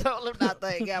He hyenas. told him not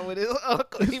to hang out with his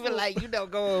uncle. He be like, you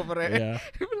don't go over there. Yeah.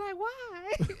 He be like,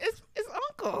 why? It's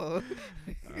uncle.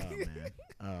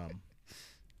 Oh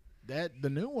man. The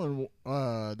new one,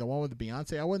 the one with the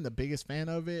Beyonce, I wasn't the biggest fan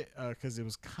of it because it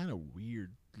was kind of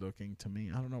weird looking to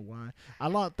me. I don't know why.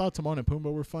 Thought Timon and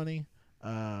Pumbaa were funny.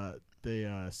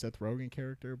 The Seth Rogen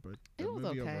character, but the It was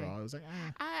movie okay. overall, it was like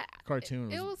I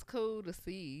cartoon. It was cool to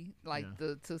see, like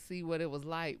Yeah. to see what it was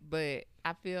like, but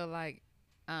I feel like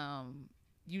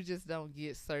you just don't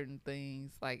get certain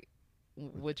things like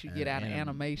what you get out of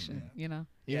animation, yeah. you know?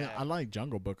 Yeah, Yeah. I like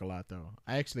Jungle Book a lot though.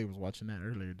 I actually was watching that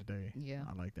earlier today. Yeah.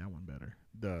 I like that one better.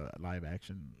 The live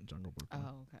action Jungle Book one.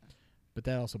 Oh, okay. But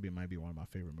that also might be one of my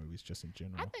favorite movies just in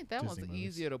general. I think that Disney one's movies.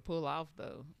 easier to pull off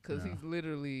though, because Yeah. he's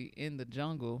literally in the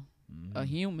jungle, a Mhm.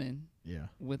 human Yeah.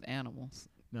 with animals.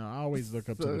 No, I always look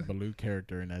up to So- the Baloo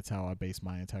character, and that's how I base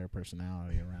my entire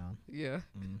personality around. Yeah.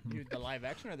 Mhm. The live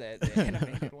action or the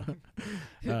animated one?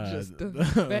 Just a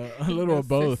the little of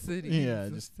both. necessity Yeah,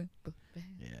 is a just simple thing.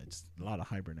 just a lot of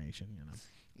hibernation, you know.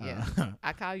 Yeah.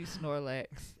 I call you Snorlax.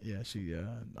 Yeah, she. I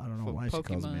don't know From why she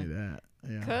calls me Pokemon. that.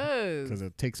 Yeah, Cause because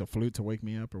it takes a flute to wake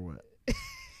me up, or what?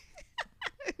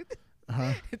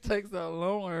 Huh? it takes an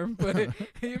alarm, but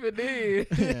even then,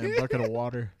 Yeah, a bucket of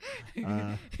water.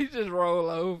 you just roll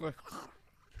over.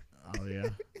 Oh yeah.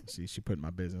 She put my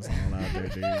business all out there,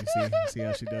 dude. You see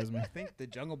how she does me? I think The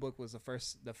Jungle Book was the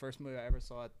first movie I ever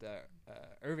saw at the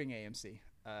Irving AMC.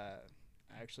 I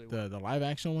actually The live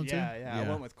action one too. yeah, I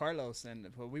went with Carlos, and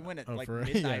we went at like for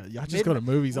midnight. yeah, y'all just go to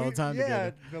movies all the time Yeah,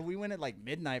 together. but we went at like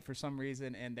midnight for some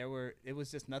reason, and it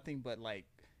was just nothing but like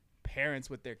parents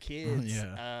with their kids.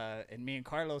 Yeah. And me and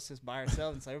Carlos just by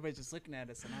ourselves, and so everybody's just looking at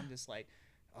us, and I'm just like,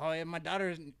 oh yeah, my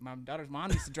daughter's mom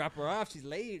needs to drop her off. She's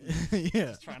late. Yeah.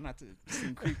 Just trying not to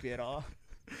seem creepy at all.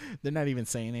 They're not even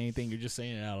saying anything. You're just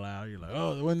saying it out loud. You're like,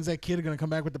 oh, when's that kid gonna come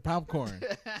back with the popcorn?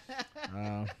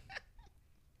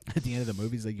 At the end of the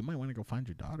movie, he's like, you might want to go find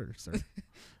your daughter, sir.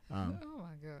 Oh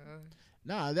my god.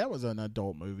 Nah, that was an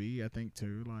adult movie, I think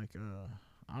too. Like,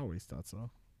 I always thought so.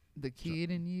 The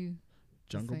Kid in You.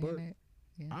 Jungle saying Book. that?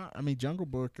 Yeah. I mean, Jungle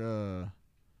Book.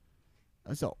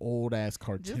 That's an old ass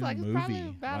cartoon Just like it's probably movie,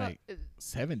 about like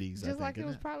 70s. just I think, like it isn't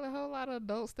was probably a whole lot of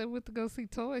adults that went to go see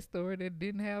Toy Story that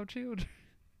didn't have children.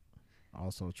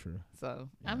 Also true. So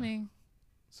Yeah. I mean,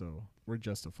 So we're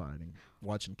justified in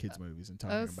watching kids movies and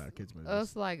talking about kids movies.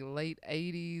 us like late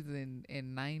 80s and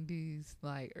 90s,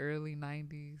 like early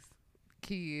 90s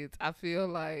kids, I feel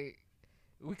like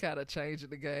we kind of changing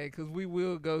the game because we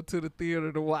will go to the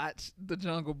theater to watch The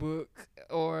Jungle Book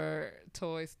or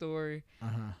Toy Story.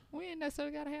 We ain't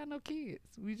necessarily got to have no kids.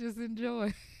 We just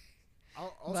enjoy.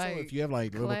 Also, like, if you have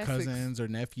like little classics. cousins or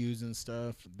nephews and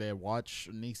stuff that watch,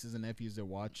 nieces and nephews that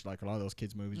watch like a lot of those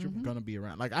kids movies, you're gonna be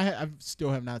around. Like I still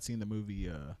have not seen the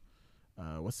movie.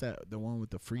 What's that? The one with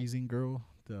the freezing girl.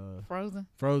 The Frozen.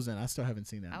 Frozen. I still haven't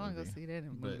seen that. I want to movie. go see that in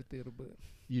the movie theater, but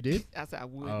You did? I said I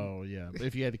wouldn't. Oh yeah. But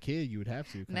if you had a kid, you would have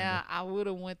to. Kinda. Now I would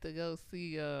have went to go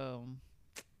see.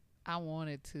 I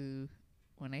wanted to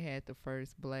when they had the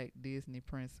first Black Disney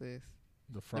princess,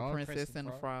 The Frog. the Princess and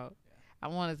the Frog. I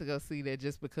wanted to go see that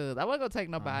just because I wasn't gonna take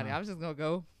nobody. I was just gonna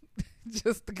go,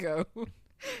 just to go,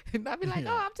 and I'd be like, "Oh,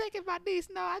 I'm taking my niece."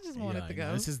 No, I just wanted to go.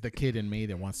 No, this is the kid in me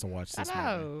that wants to watch this.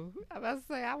 I know. Movie. I was about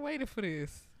to say I waited for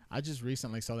this. I just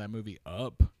recently saw that movie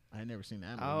Up. I had never seen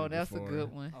that movie. Oh, that's before. a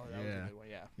good one. Oh, that was a good one.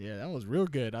 Yeah. Yeah, that was real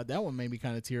good. That one made me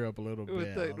kind of tear up a little bit.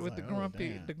 With I was the like,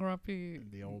 grumpy, oh, the grumpy.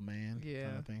 the old man. Yeah.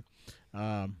 Kind of thing.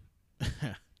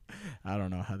 I don't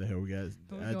know how the hell we got.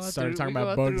 I going started through- talking we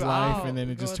about going Bugs through Life, all- and then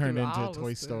it we just going turned through into all the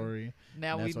Toy stuff. Story.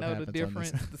 Now we That's what know the happens on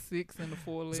this. difference. The 6 and the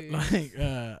 4 legs.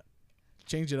 Like,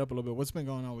 change it up a little bit. What's been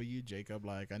going on with you, Jacob?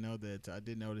 Like, I know that I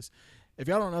did notice. If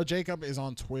y'all don't know, Jacob is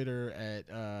on Twitter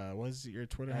at what is your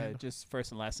Twitter handle? Just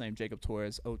first and last name Jacob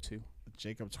Torres 02.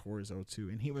 Jacob Torres 02,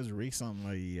 and he was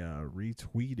recently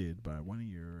retweeted by one of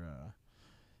your,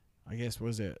 I guess,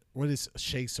 what is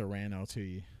Shay Serrano to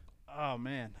you? Oh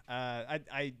man,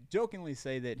 I jokingly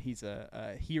say that he's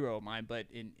a hero of mine, but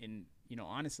in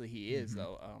honestly he is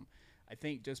though. I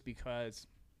think just because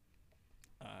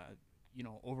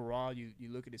overall you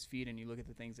look at his feed and you look at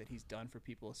the things that he's done for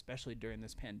people, especially during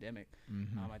this pandemic.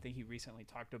 I think he recently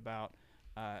talked about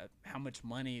how much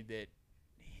money that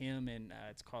him and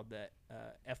it's called the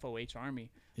FOH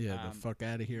Army. Yeah, the fuck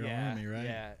out of here army, right?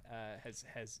 Yeah,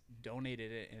 has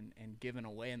donated it and given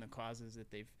away in the causes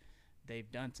that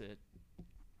they've done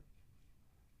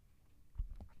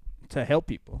to help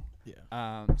people.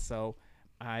 Yeah. So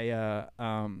I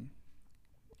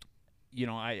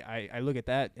look at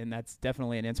that, and that's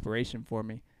definitely an inspiration for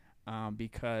me,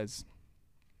 because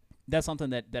that's something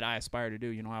that I aspire to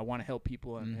do. I want to help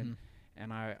people, and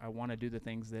I want to do the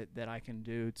things that I can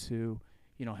do to,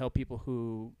 help people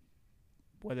who,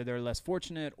 whether they're less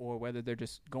fortunate or whether they're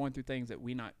just going through things that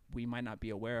we might not be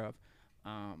aware of,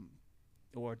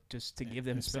 or just to give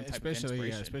them some type of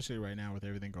inspiration. Especially right now with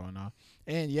everything going on.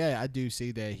 And yeah, I do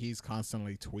see that he's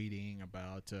constantly tweeting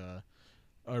about,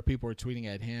 or people are tweeting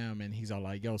at him, and he's all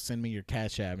like, "Yo, send me your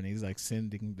Cash App," and he's like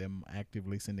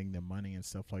actively sending them money and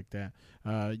stuff like that.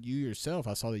 You yourself,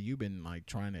 I saw that you've been like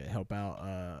trying to help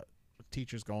out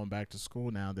teachers going back to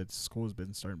school now that school's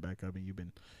been starting back up, and you've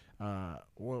been,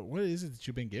 what is it that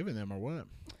you've been giving them, or what?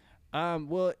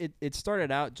 Well, it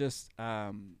started out just,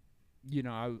 I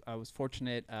was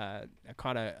fortunate. I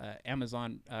caught a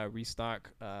Amazon restock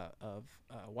of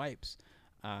wipes,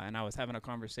 and I was having a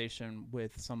conversation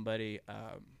with somebody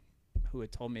who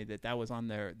had told me that was on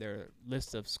their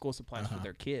list of school supplies for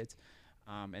their kids,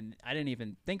 and I didn't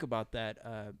even think about that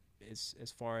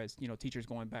as far as teachers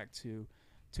going back to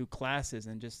classes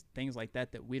and just things like that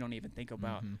we don't even think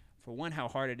about. For one, how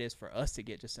hard it is for us to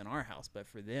get just in our house, but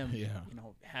for them,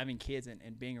 having kids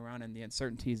and being around and the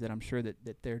uncertainties that I'm sure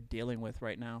that they're dealing with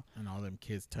right now. And all them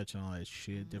kids touching all that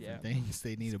shit, different things.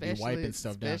 They need to be wiping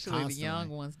stuff down Especially constantly. the young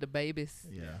ones, the babies.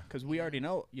 Yeah. Because we already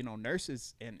know,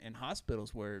 nurses and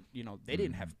hospitals where, they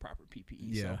didn't have proper PPE.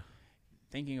 Yeah. So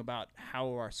thinking about how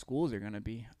our schools are going to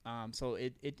be. So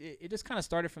it just kind of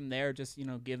started from there, just,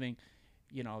 giving,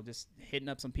 just hitting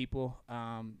up some people,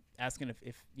 asking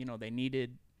if they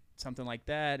needed something like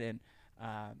that, and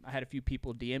I had a few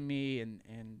people DM me,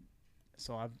 and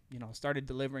so I've started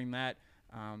delivering that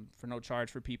for no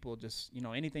charge for people, just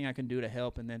anything I can do to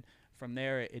help. And then from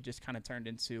there it just kind of turned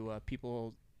into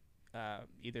people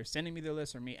either sending me their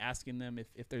list or me asking them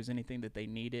if there's anything that they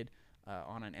needed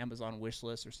on an Amazon wish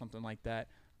list or something like that,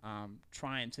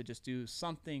 trying to just do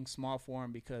something small for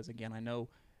them, because again, I know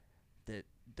that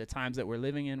the times that we're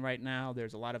living in right now,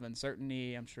 there's a lot of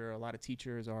uncertainty. I'm sure a lot of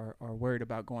teachers are worried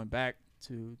about going back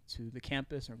to the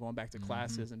campus or going back to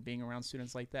classes and being around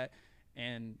students like that.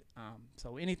 And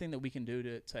so anything that we can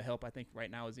do to help, I think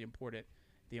right now is the important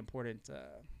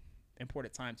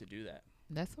time to do that.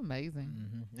 That's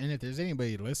amazing. And if there's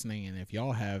anybody listening, and if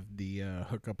y'all have the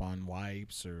hookup on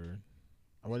wipes or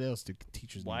what else do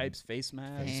teachers wipes, face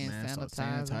masks,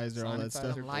 sanitizer, all that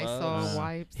stuff, Lysol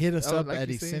wipes, hit us up like at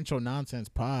Essential Nonsense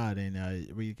Pod,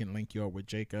 and we can link you up with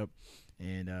Jacob,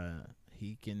 and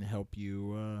he can help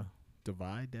you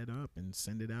divide that up and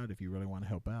send it out if you really want to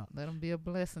help out. Let them be a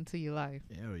blessing to your life.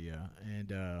 Hell yeah. And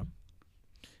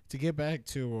to get back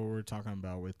to what we're talking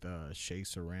about with Shea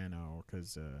Serrano,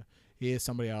 because he is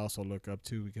somebody I also look up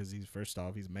to, because he's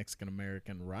a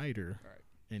Mexican-American writer. Right.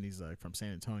 And he's like from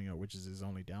San Antonio, which is his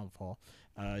only downfall.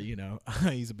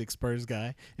 He's a big Spurs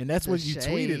guy, and that's what you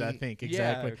tweeted, I think.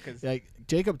 Exactly. Yeah, like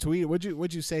Jacob tweeted.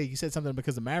 What'd you say? You said something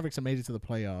because the Mavericks have made it to the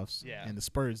playoffs, and the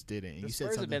Spurs didn't. And the you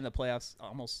Spurs said have been in the playoffs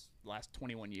almost last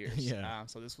 21 years. Yeah.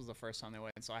 So this was the first time they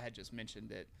went. So I had just mentioned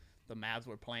that the Mavs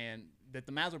were playing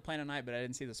tonight, but I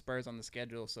didn't see the Spurs on the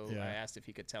schedule. So I asked if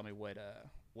he could tell me what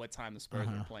time the Spurs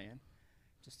were playing.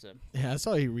 I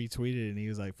saw he retweeted and he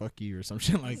was like "fuck you" or some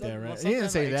shit like that, right? He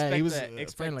didn't say that. He was a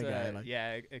friendly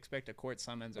guy. Expect a court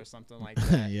summons or something like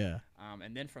that. Yeah.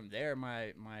 And then from there,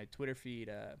 my Twitter feed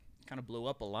kind of blew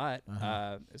up a lot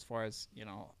as far as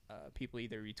people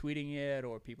either retweeting it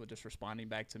or people just responding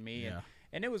back to me. Yeah.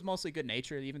 And it was mostly good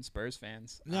natured, even Spurs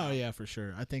fans. No, yeah, for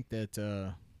sure. I think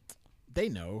that they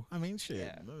know. I mean, shit.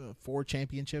 Yeah. 4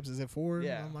 championships. Is it 4?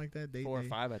 Yeah. Something like that. 4 or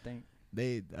 5, I think.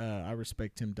 I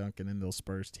respect Tim Duncan and those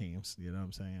Spurs teams. You know what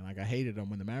I'm saying? Like, I hated them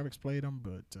when the Mavericks played them,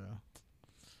 but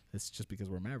it's just because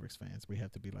we're Mavericks fans. We have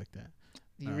to be like that.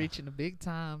 You're reaching the big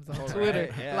times on Right,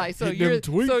 Twitter. yeah. Like, so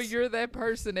you're that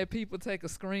person that people take a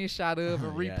screenshot of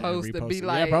and repost and be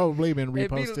like, probably been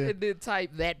reposted. And then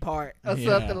type that part or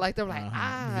something like that. Like,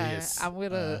 yes. I'm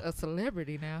with a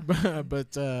celebrity now.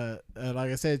 But like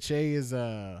I said, Shea is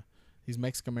he's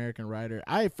Mexican-American writer.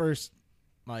 I first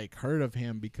heard of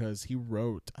him because he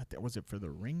wrote, was it for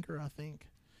The Ringer, I think?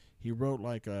 He wrote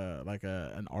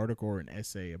an article or an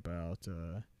essay about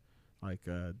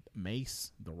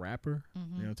Mace, the rapper, you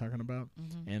know what I'm talking about?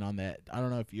 And on that, I don't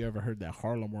know if you ever heard that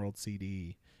Harlem World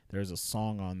CD, there's a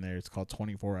song on there, it's called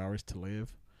 24 Hours to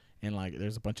Live. And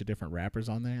there's a bunch of different rappers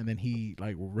on there, and then he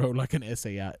wrote an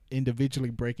essay out individually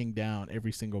breaking down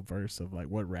every single verse of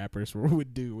what rappers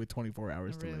would do with 24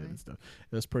 hours to live and stuff.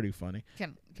 It was pretty funny.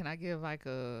 Can I give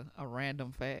a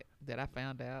random fact that I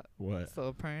found out? What? So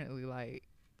apparently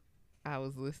I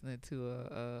was listening to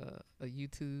a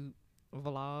YouTube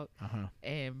vlog,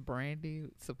 and Brandy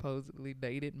supposedly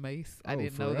dated Mace. I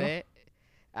didn't know that.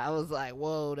 I was like,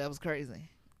 whoa, that was crazy.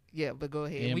 Yeah, but go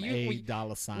ahead.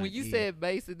 When you said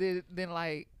Mace, then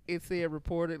it said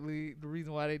reportedly the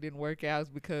reason why they didn't work out is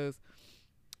because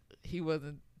he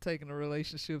wasn't taking a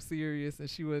relationship serious and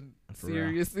she wasn't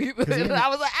serious either. And I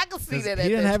was like, I could see that. He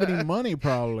didn't have any money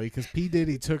probably because P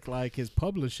Diddy took his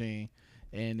publishing.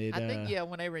 And I think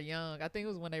when they were young. I think it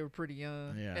was when they were pretty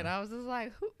young. Yeah. And I was just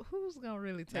like, who's gonna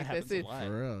really take that? For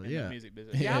real, yeah. The music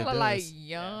business. Y'all are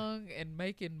young and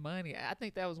making money. I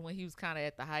think that was when he was kind of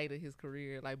at the height of his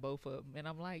career, both of them. And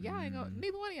I'm like, y'all ain't gonna.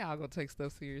 Neither one of y'all gonna take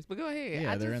stuff serious. But go ahead.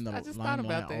 Yeah, they're in the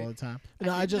limelight all the time.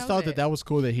 I just thought that was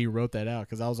cool that he wrote that out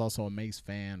because I was also a Mace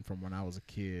fan from when I was a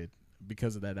kid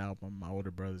because of that album. My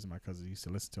older brothers and my cousins used to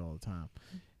listen to it all the time.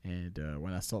 And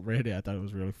when I read it, I thought it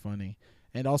was really funny.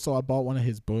 And also, I bought one of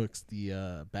his books,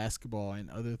 the Basketball and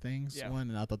Other Things one,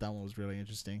 and I thought that one was really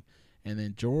interesting. And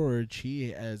then George,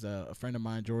 he, as a friend of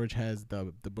mine, George has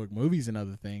the book Movies and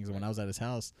Other Things. And when I was at his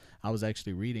house, I was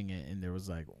actually reading it, and there was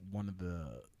one of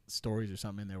the stories or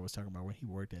something in there was talking about when he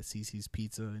worked at CC's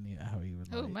Pizza and how he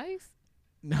was Mace?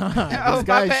 Nah, this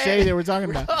guy Shay that we're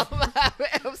talking about.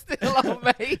 I'm still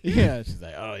on Mace. Yeah, she's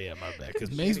like, oh yeah, my bad.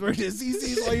 Because Mace worked at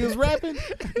CC's while he was rapping.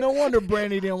 No wonder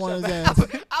Brandy didn't want his ass.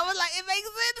 I was like, it makes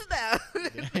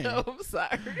sense now. No, I'm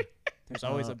sorry. There's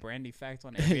always a Brandy fact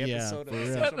on every episode of the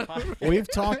Essential Podcast.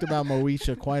 We've talked about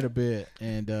Moesha quite a bit,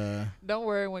 and don't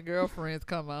worry, when girlfriends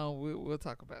come on, we'll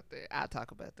talk about that. I'll talk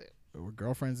about that.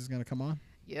 Girlfriends is gonna come on.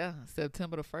 Yeah,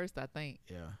 September the 1st, I think.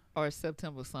 Yeah. Or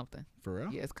September something. For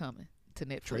real? Yeah, it's coming to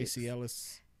Netflix. Tracy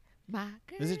Ellis.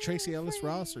 Is it Tracy Ellis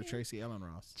Ross or Tracy Ellen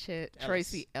Ross?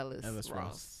 Tracy Ellis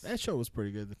Ross. That show was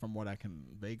pretty good from what I can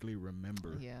vaguely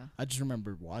remember. Yeah. I just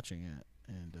remember watching it.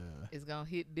 And it's going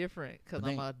to hit different because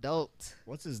I'm an adult.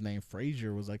 What's his name?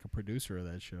 Frazier was a producer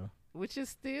of that show. Which is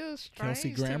still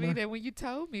strange to me that when you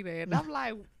told me that. And I'm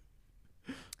like.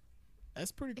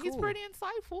 That's pretty cool. He's pretty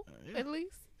insightful, at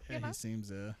least. Yeah, he seems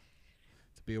to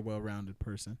be a well-rounded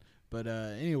person. But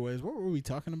anyways, what were we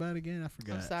talking about again? I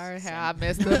forgot. I'm sorry how I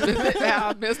messed up. How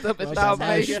I messed up and thought Now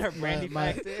maybe. get her brandy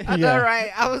fact in. I know, right?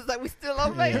 I was like, we still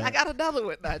on base. Yeah. I got another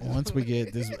one. Not just Once we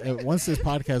get this, once this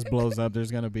podcast blows up,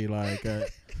 there's gonna be like a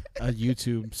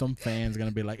YouTube. Some fans gonna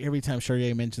be like, every time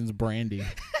Sherrier mentions brandy,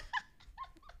 there's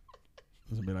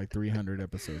gonna be like 300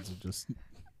 episodes of just.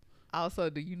 Also,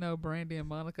 do you know Brandy and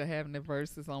Monica having their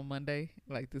verses on Monday,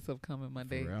 like this upcoming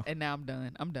Monday? real? And now I'm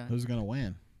done. I'm done. Who's gonna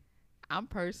win? I'm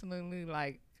personally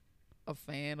like a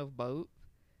fan of both,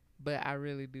 but I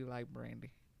really do like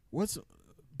Brandy. What's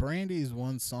Brandy's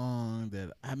one song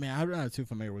that I'm not too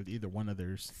familiar with either one of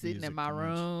their Sitting music in my too much.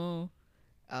 room,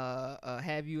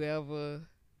 have you ever,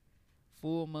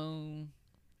 Full Moon.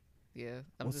 Yeah,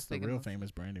 I'm What's just the thinking. real of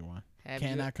famous Brandy one? Have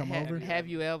Can you, I Come ha- Over? Have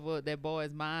you ever? That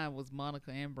Boy's Mine was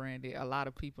Monica and Brandy. A lot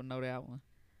of people know that one.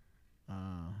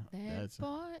 That That's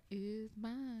boy is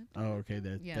mine. oh okay.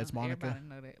 That's Monica. Everybody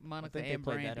know that. I Monica think they and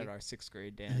played Brandy. that at our 6th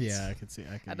grade dance. Yeah, I can see.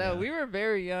 I know we were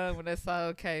very young when that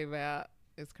song came out.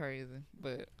 It's crazy,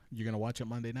 but You're gonna watch it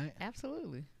Monday night?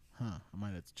 absolutely. Huh? I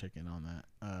might have to check in on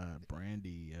that.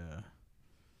 Brandy.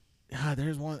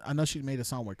 There's one. I know she made a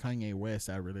song with Kanye West.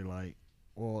 I really like.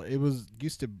 Well, it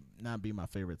used to not be my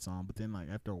favorite song, but then like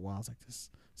after a while, I was like, this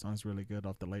song's really good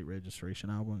off the Late Registration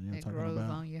album. You know what It I'm talking grows about?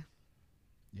 on you.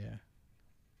 Yeah.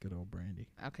 Good old Brandy.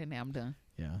 Okay, now I'm done.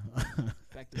 Yeah.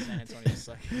 Back to San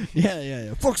Antonio.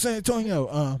 yeah. Fuck San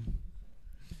Antonio.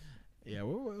 Yeah.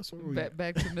 What else were we?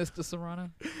 Back to Mr. Serrano.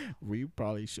 We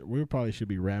probably should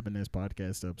be wrapping this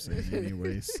podcast up soon,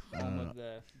 anyways. Home of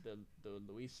the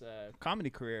Luis comedy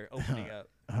career opening up.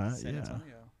 San Yeah.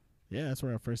 Antonio. Yeah, that's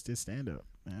where I first did stand up.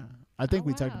 Yeah. I think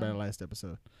we talked wow. about it last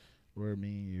episode. Where me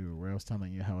and you, where I was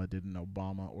telling you how I did an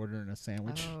Obama ordering a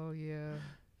sandwich. Oh yeah.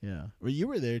 Yeah. Well, you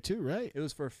were there too, right? It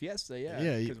was for Fiesta, yeah.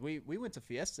 Yeah, Because we went to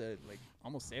Fiesta like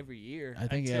almost every year. I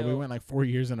think, we until- went like 4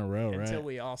 years in a row, right? Until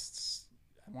we all,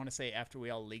 I want to say after we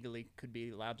all legally could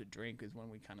be allowed to drink is when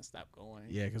we kind of stopped going.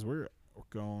 Yeah, because we're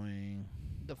going.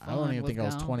 The I don't fun even was think I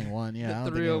was gone. 21. Yeah, I The don't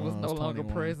think thrill was anyone no longer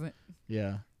 21. present.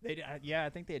 Yeah. I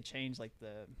think they had changed like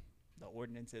the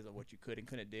ordinances of what you could and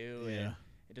couldn't do. Yeah. And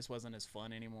it just wasn't as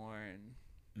fun anymore. And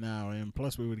No, and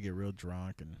plus we would get real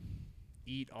drunk and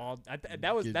eat all.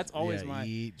 That's always my.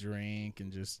 eat, drink,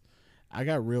 and just. I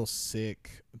got real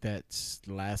sick that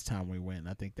last time we went. And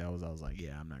I think I was like,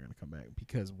 yeah, I'm not gonna come back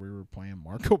because we were playing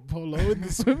Marco Polo in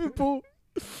the swimming pool,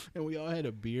 and we all had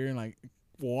a beer and like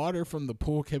water from the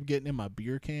pool kept getting in my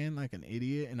beer can like an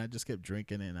idiot, and I just kept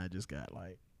drinking it, and I just got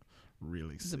like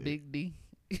really The sick. big D.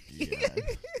 Yeah,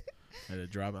 I had to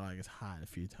drop it like it's hot a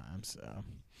few times. So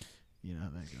you know how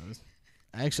that goes.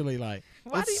 Actually, like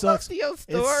Why it do you sucks. up to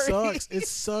your story? It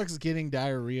sucks getting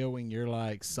diarrhea when you're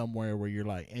like somewhere where you're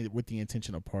like with the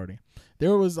intention of partying.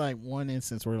 There was like one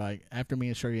instance where like after me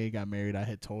and Sherrier got married, I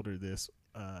had told her this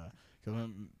because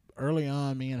early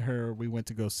on, me and her we went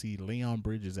to go see Leon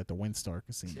Bridges at the WinStar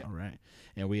Casino, right?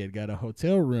 And we had got a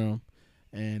hotel room,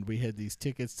 and we had these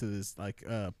tickets to this like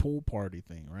pool party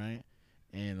thing, right?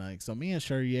 And like so, me and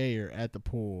Sherrier are at the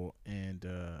pool, and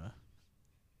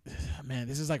man,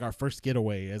 this is like our first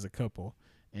getaway as a couple,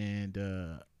 and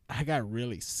I got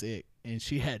really sick, and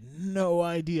she had no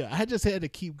idea. I just had to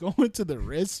keep going to the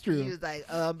restroom. He was like,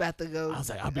 I'm about to go. I was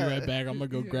like, I'll be right back. I'm gonna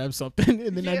go grab something,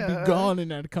 and then I'd be gone,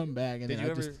 and I'd come back. And Did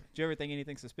then you ever think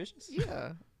anything suspicious?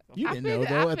 Yeah. You I didn't know figured-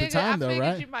 though I at the figured- time I though, figured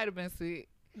right? You might have been sick.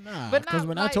 Nah, But because not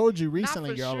when I like- told you not recently,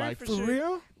 for y'all sure, like, for for sure.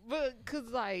 real? But, because,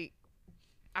 like,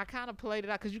 I kind of played it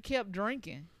out because you kept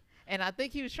drinking. And I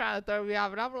think he was trying to throw me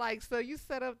off. And I'm like, so you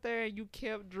sat up there and you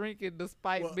kept drinking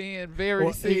despite being very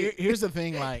Well, sick. here's the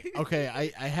thing, like, okay,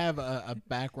 I have a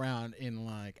background in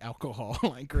like alcohol,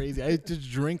 like crazy. I just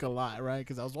drink a lot, right?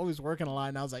 Because I was always working a lot,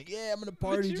 and I was like, yeah, I'm gonna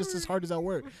party you just were- as hard as I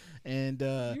work. And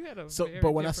You had a so, very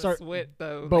but when I different start, sweat,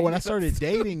 though. but Like, when I you started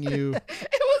dating you,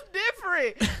 it was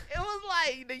different. It was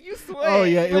like that you sweat. Oh,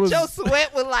 yeah, it but was- your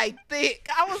sweat was like thick.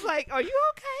 I was like, are you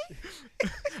okay?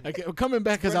 I kept coming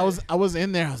back because I was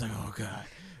in there. I was like,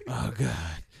 oh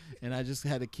god, and I just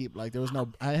had to keep like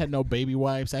I had no baby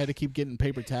wipes. I had to keep getting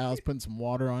paper towels, putting some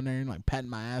water on there, and like patting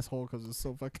my asshole because it's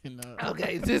so fucking.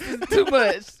 Okay, this is too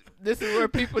much. This is where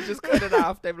people just cut it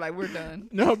off. They're like, we're done.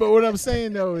 No, but what I'm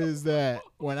saying though is that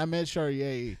when I met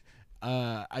Sherrier,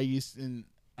 I used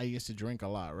to drink a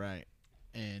lot, right?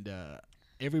 And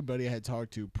everybody I had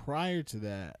talked to prior to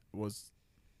that was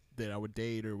that I would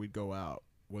date or we'd go out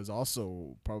was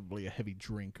also probably a heavy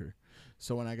drinker.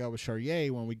 So when I got with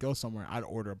Sherrier, when we go somewhere, I'd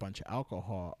order a bunch of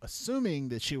alcohol, assuming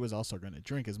that she was also going to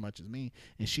drink as much as me,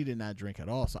 and she did not drink at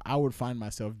all. So I would find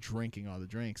myself drinking all the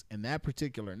drinks. And that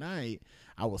particular night,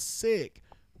 I was sick,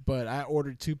 But I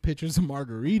ordered 2 pitchers of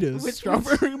margaritas, Which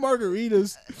strawberry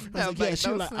margaritas. That makes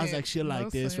no I was like, she'll sense. like No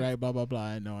this, sense. right? Blah blah blah.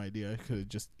 I had no idea. I could have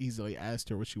just easily asked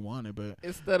her what she wanted, but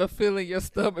Instead of filling your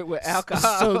stomach with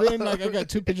alcohol. so then like I got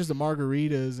 2 pitchers of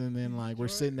margaritas, and then like we're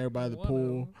sitting there by the One of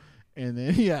pool. them. And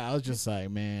then I was just like,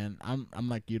 man, I'm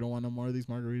like, you don't want no more of these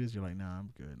margaritas? You're like, nah, I'm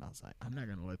good. And I was like, I'm not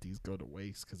gonna let these go to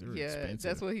waste because they're Yeah, expensive.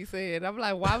 that's what he said. I'm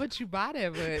like, why would you buy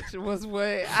that much? Was what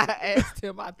I asked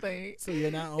him, I think. So yeah,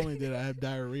 not only did I have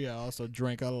diarrhea, I also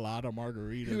drank a lot of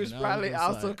margaritas. He was and I probably just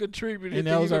also like, contributing and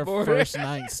to that was even our more. first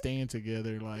night staying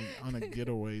together, like on a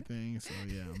getaway thing. So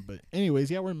yeah, but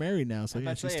anyways, yeah, we're married now, so I'm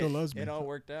yeah, about to she say, still loves me. It all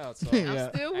worked out. So I'm Yeah.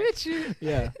 still with you.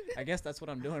 Yeah, I guess that's what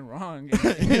I'm doing wrong.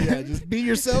 yeah, just be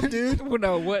yourself, dude. We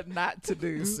know what not to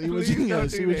do. See what Please you, don't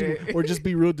see do what you, that. or just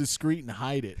be real discreet and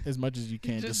hide it as much as you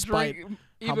can, Just despite. drink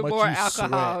how even much more you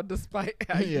alcohol, sweat. despite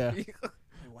how Yeah. you feel.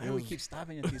 Why do we keep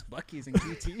stopping at these Buc-ee's and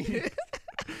QT?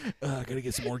 I gotta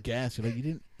get some more gas. You're like, you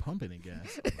didn't pump any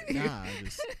gas. I'm like, nah,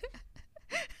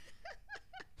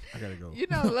 I gotta go. You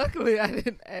know, luckily I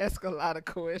didn't ask a lot of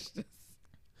questions.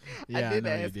 Yeah, did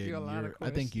know ask you you a did. lot of I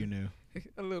think you knew.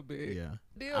 A little bit. Yeah,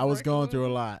 Deal I was breaker, going through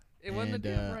a wasn't lot. It wasn't a and,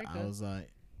 deal breaker. I was like,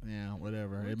 yeah,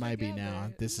 whatever. We It might be now.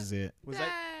 together. This is it.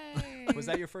 Was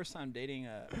that your first time dating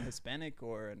a Hispanic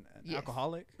or an Yes.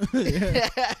 alcoholic? Yeah.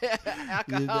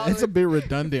 Alcoholic. It's a bit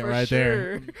redundant for right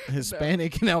sure. there.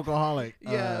 Hispanic and alcoholic.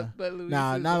 Yeah, but Luis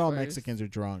Nah, is not the all first. Mexicans are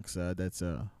drunks. That's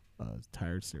a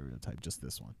tired stereotype. Just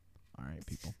this one. All right,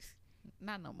 people.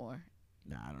 Not no more.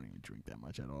 Nah, I don't even drink that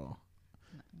much at all.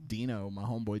 Dino, my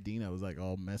homeboy Dino, was like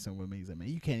all messing with me. He's like, man,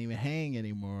 you can't even hang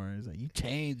anymore. He's like, you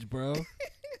changed, bro.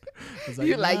 I was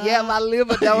You're like, "Nah." yeah, my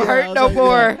liver don't Yeah, I hurt was no like,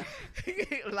 more.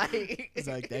 Like, It's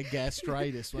like that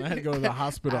gastritis. When I had to go to the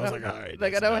hospital, I was like, all right.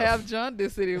 like I that's don't enough. have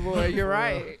jaundice anymore. You're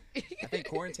right. I think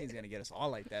quarantine's gonna get us all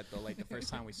like that though. Like the first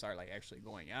time we start like actually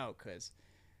going out, because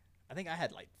I think I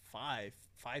had like five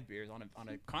beers on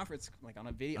a conference, like on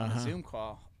a video on a Zoom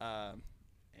call,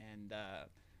 and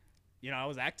I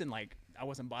was acting like I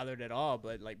wasn't bothered at all,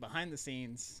 but like behind the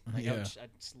scenes, like Yeah. I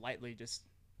just lightly just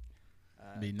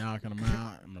Be knocking them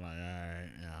out. I'm like, all right,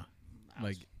 yeah.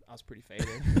 I was pretty faded.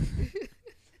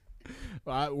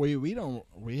 Well,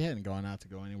 we hadn't gone out to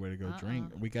go anywhere to go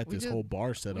drink. We got We this just- whole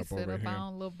bar set We up set over up here, our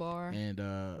own little bar. and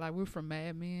Like we're from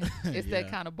Mad Men. It's that Yeah.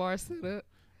 kind of bar setup.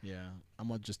 yeah, I'm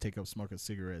gonna just take up smoking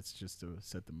cigarettes just to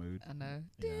set the mood. I know.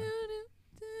 Yeah.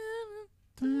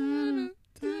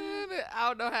 I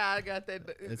don't know how I got that.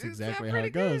 That's It exactly sound how it pretty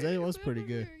goes. good. It was sound pretty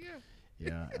good. Yeah.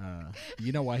 Yeah,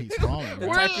 you know why he's calling, The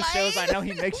We're right? type of shows I late. know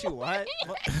he makes you what?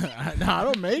 No, I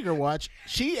don't make her watch.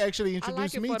 She actually I introduced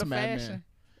like it me for to the Mad fashion. Men.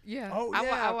 Yeah. Oh, I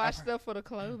yeah. watch stuff for the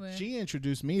clothing. She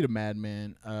introduced me to Mad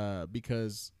Men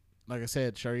because, like I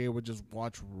said, Sharia would just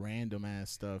watch random ass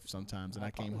stuff sometimes, and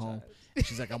I came home.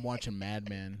 She's like, "I'm watching Mad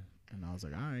Men," and I was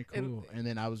like, "All right, cool." And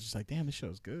then I was just like, "Damn, this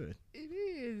show's good." It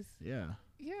is. Yeah.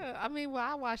 Yeah, I mean, well,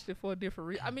 I watched it for a different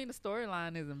reason. I mean, the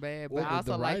storyline isn't bad, but Well, I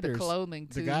also like the writers- clothing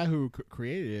too. The guy who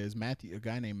created it is a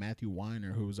guy named Matthew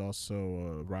Weiner, who was also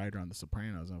a writer on The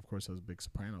Sopranos, and of course, I was a big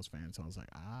Sopranos fan. So I was like,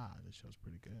 this show's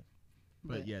pretty good.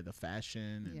 But yeah, the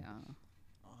fashion. And yeah,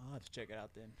 I'll have to check it out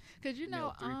then. because you Give me a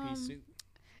know, three-piece suit.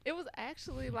 it was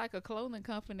actually like a clothing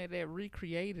company that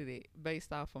recreated it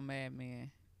based off of Mad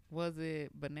Men. Was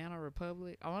it Banana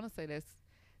Republic? I want to say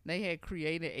they had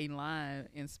created a line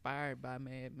inspired by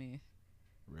Mad Men.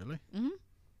 Really? Mm-hmm.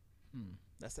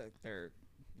 That's like their.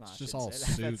 No, It's I just shouldn't all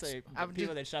say that. That's suits. like I'm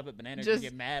people just- that shop at Banana just-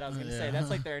 get mad. I was gonna Yeah. say that's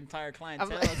like their entire clientele.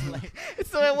 like- It's like,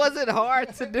 So it wasn't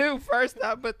hard to do first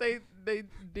off, but they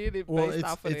did it Well, based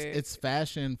off of that. it's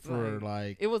fashion for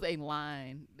like. It was a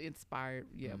line inspired,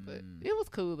 yeah, but it was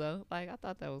cool though. Like I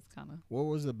thought that was kind of What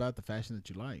was it about the fashion that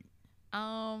you like?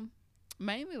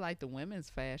 mainly like the women's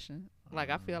fashion. Like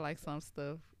I feel like some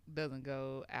stuff doesn't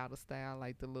go out of style,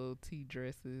 like the little tea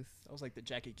dresses. that was like the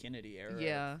Jackie Kennedy era.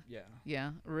 Yeah. Yeah.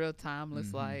 Yeah, real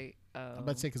timeless. Like I'm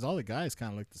about to say because all the guys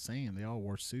kind of look the same. They all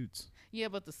wore suits. yeah,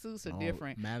 but the suits are All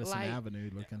different. Madison like, Avenue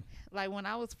looking. Like when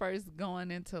I was first going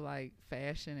into like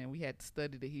fashion and we had to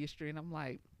study the history, and I'm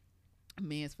like,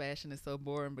 men's fashion is so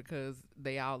boring because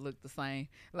they all look the same.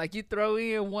 Like you throw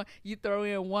in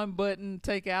one button,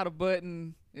 take out a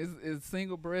button. It's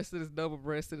single breasted, it's double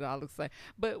breasted, it all looks the same.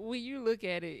 But when you look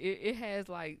at it, it has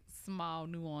like small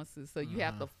nuances, so you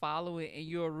have to follow it and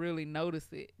you'll really notice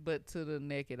it. But to the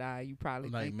naked eye, you probably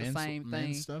Like think the same thing.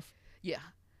 men's stuff. Yeah.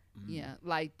 Yeah,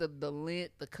 like the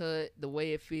length, the cut, the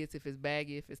way it fits, if it's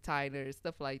baggy, if it's tighter,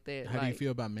 stuff like that. How do you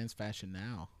feel about men's fashion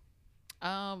now?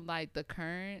 Like the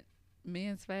current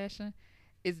men's fashion,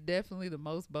 It's definitely the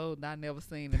most bold I never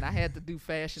seen, and I had to do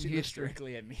fashion She looks history.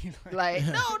 directly at me. Like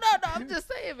no, I'm just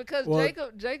saying because Well,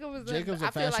 Jacob is. Jacob's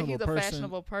I feel like he's a person.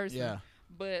 fashionable person. Yeah.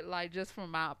 But like just from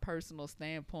my personal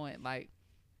standpoint, like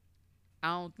I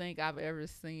don't think I've ever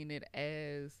seen it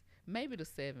as maybe the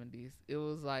 70s. It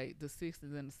was like the 60s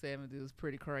and the 70s was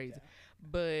pretty crazy. Yeah.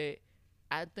 But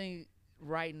I think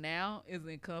right now is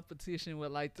in competition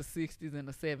with like the 60s and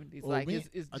the 70s. Well, like me,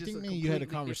 it's I just think a me and you had a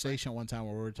completely conversation one time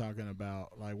where we were talking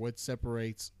about like what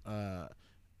separates.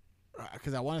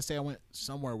 Because I want to say I went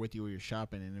somewhere with you where you're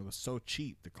shopping and it was so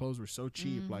cheap. The clothes were so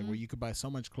cheap, like where you could buy so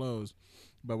much clothes.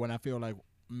 But when I feel like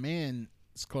men's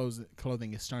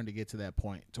clothing is starting to get to that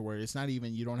point to where it's not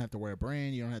even, you don't have to wear a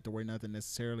brand, you don't have to wear nothing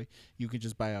necessarily. You can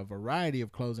just buy a variety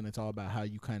of clothes, and it's all about how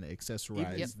you kind of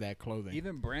accessorize that clothing.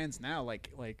 Even brands now, like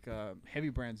heavy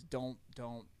brands, don't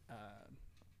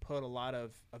put a lot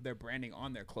of their branding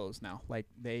on their clothes now. Like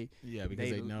because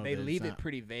they know they that leave it's it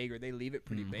pretty vague, or they leave it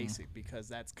pretty Mhm. basic, because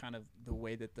that's kind of the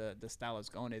way that the style is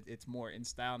going. It's more in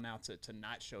style now to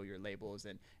not show your labels,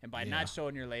 and by not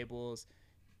showing your labels,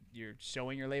 you're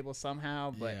showing your label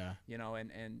somehow, but you know,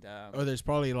 and or there's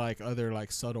probably like other like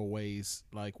subtle ways,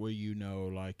 like where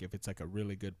like if it's like a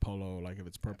really good polo, like if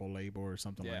it's purple label or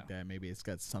something like that, maybe it's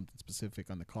got something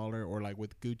specific on the collar, or like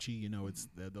with Gucci, it's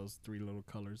those three little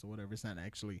colors or whatever. It's not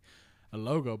actually a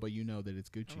logo, but you know that it's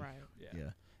Gucci. Right.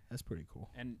 Yeah, that's pretty cool.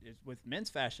 And with men's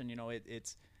fashion,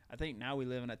 it's I think now we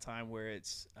live in a time where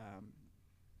it's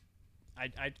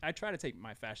I try to take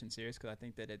my fashion serious, because I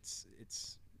think that it's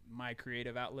my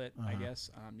creative outlet, I guess.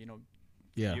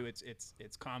 For you,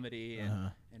 it's comedy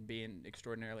and being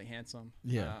extraordinarily handsome.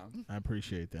 I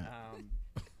appreciate that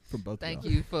from both. Thank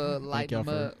of you for lighting them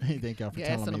up. Thank y'all for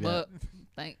telling me them that. up.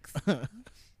 Thanks.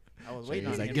 I was waiting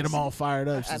on him. Get them all fired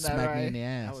up. I know, Smack me right? in the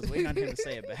ass. I was waiting on him to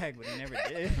say it back, but he never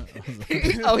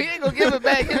did. Oh, he ain't gonna give it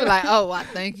back. He was like, "Oh, I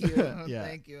thank you, Yeah.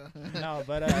 thank you." No,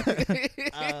 but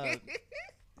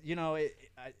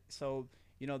so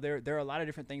there are a lot of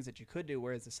different things that you could do,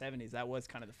 whereas the 70s, that was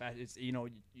kind of the fashion. It's,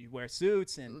 you wear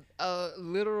suits and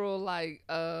literal like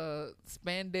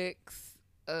spandex.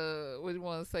 What do you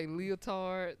want to say,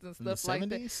 leotards and stuff like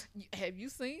that. Have you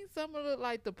seen some of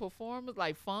the performers,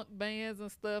 like funk bands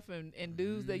and stuff, and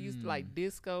dudes that used to like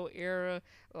disco era,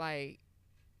 like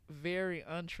very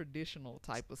untraditional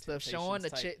type of stuff, showing the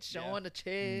chest,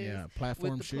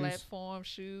 platform with the shoes. Platform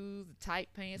shoes, the tight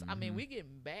pants. I mean, we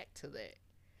getting back to that.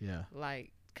 Yeah,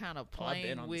 like kind of I've been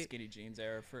playing on with the skinny jeans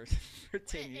era for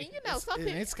 10 years. And some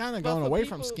people, it's kind of but going for away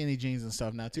from people- skinny jeans and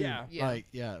stuff now too. Yeah.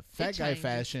 Fat guy changes.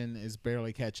 fashion is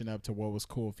barely catching up to what was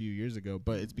cool a few years ago,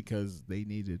 but it's because they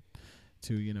needed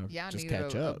to y'all just needed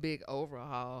catch a up. big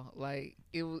overhaul. Like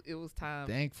it was time.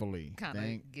 Thankfully, Kind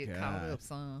thank of get God. caught up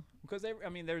some. Because there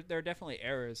are definitely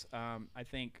errors. I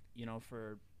think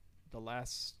for the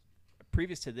last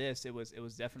previous to this, it was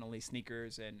definitely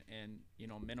sneakers and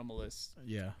minimalist.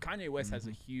 Yeah, Kanye West has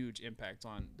a huge impact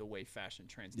on the way fashion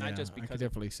trends. Not just I because could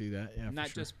definitely see that. Yeah, not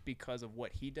for sure. just because of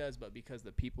what he does, but because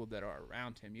the people that are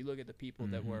around him. You look at the people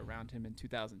that were around him in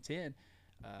 2010.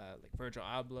 Like Virgil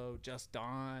Abloh, Just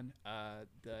Don,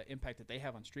 the impact that they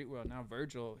have on streetwear. Now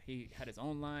Virgil, he had his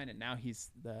own line, and now he's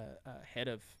the head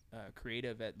of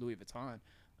creative at Louis Vuitton.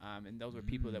 And those were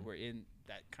people that were in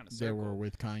that kind of circle. They were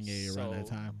with Kanye around that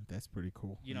So, time. That's pretty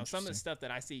cool. Some of the stuff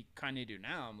that I see Kanye do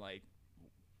now, I'm like,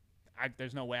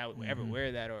 there's no way I would ever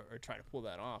wear that or try to pull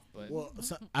that off. But Well,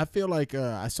 I feel like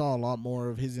I saw a lot more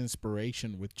of his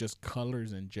inspiration with just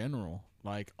colors in general.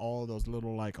 Like all those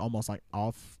little, like almost like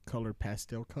off-color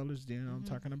pastel colors. Do you know what I'm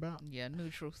talking about? Yeah,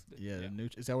 neutrals. Yeah,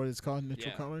 is that what it's called?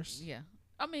 Neutral colors? Yeah.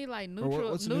 I mean, like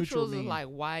what's neutral neutrals are mean? like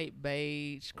white,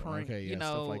 beige, cream, Okay, yeah,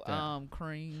 stuff like that.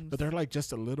 creams. But they're like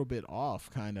just a little bit off,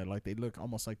 kind of like they look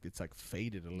almost like it's like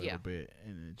faded a little Yeah. bit,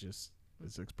 and it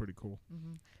looks pretty cool.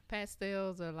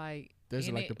 Pastels are like Those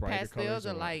are like the brighter colors. pastels or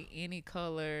are what? like any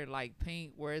color, like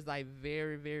pink, where it's like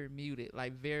very, very muted,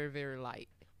 like very, very light.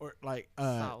 Or like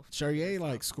Soft. Charrier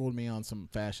like schooled me on some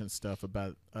fashion stuff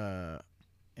about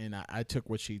and I took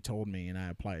what she told me and I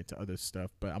applied it to other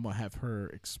stuff, but I'm gonna have her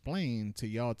explain to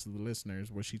y'all, to the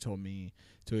listeners, what she told me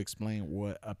to explain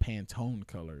what a Pantone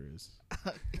color is.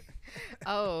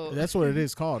 Oh, That's what it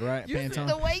is called, right? you said, Pantone.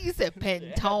 the way you said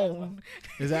Pantone.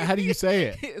 Is that, how do you say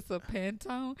it? It's a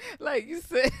Pantone, like you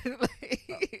said.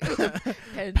 Like,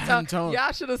 Pantone. Pantone.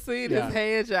 Y'all should have seen Yeah. his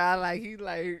hand, y'all. Like he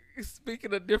like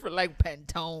speaking a different like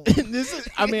Pantone. This is,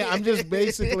 I mean, I'm just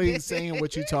basically saying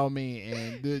what you told me,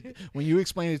 and when you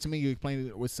explained it to me, you explained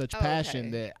it with such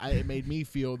passion that it made me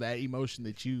feel that emotion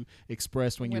that you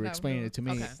expressed when you When were I'm explaining doing- it to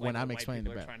me Okay. when like I'm white explaining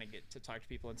people it are back. trying to talk to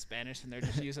people in Spanish, and they're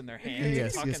just using their hands and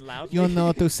Yes, talking yes. loud. loudly. You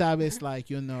know, tú sabes, like,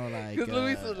 you know, like, 'Cause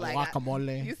Luis was like,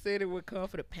 guacamole. You said it would come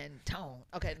for the Pantone.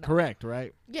 Okay, no. Correct,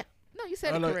 right? Yeah. No, you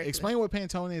said it Look, correctly. explain what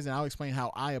Pantone is, and I'll explain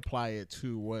how I apply it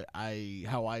to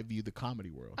how I view the comedy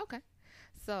world. Okay.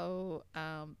 So,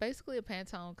 basically, a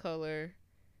Pantone color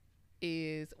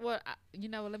is you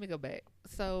know what? Let me go back.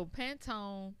 So,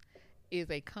 Pantone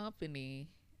is a company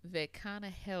that kind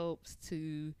of helps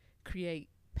to create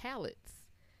palettes,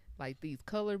 like these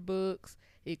color books.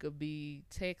 It could be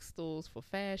textiles for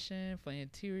fashion, for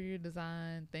interior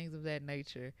design, things of that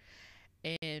nature.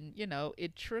 And you know,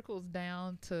 it trickles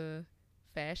down to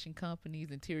fashion companies,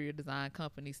 interior design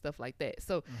companies, stuff like that.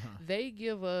 So they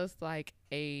give us like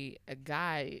a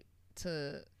guide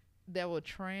to that will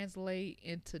translate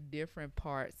into different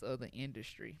parts of the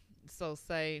industry. So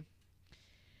say,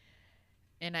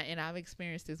 and I've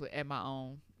experienced this at my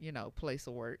own, you know, place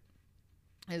of work,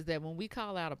 is that when we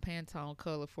call out a Pantone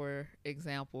color, for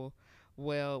example,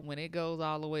 well, when it goes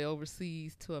all the way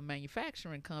overseas to a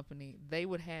manufacturing company, they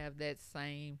would have that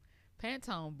same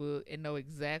Pantone book and know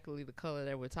exactly the color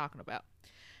that we're talking about.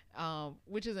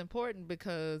 Which is important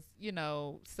because, you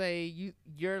know, say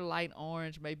your light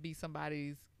orange may be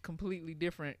somebody's completely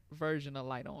different version of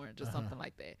light orange or something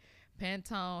like that.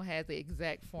 Pantone has the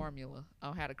exact formula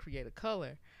on how to create a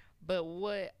color. But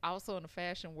what also in the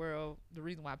fashion world, the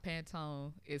reason why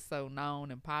Pantone is so known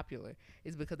and popular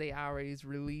is because they always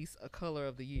release a color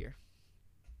of the year.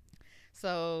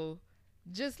 So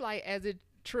just like as it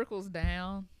trickles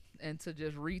down into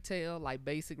just retail, like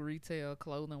basic retail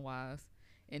clothing wise,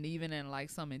 and even in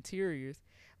like some interiors,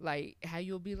 like how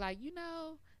you'll be like, you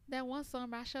know, that one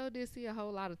summer I sure did see a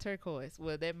whole lot of turquoise.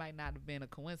 Well, that might not have been a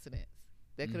coincidence.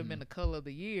 That could have been the color of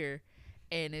the year.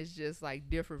 And it's just like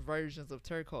different versions of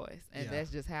turquoise. And that's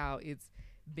just how it's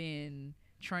been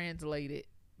translated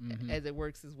as it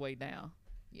works its way down.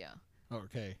 Yeah.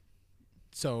 Okay.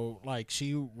 So, like,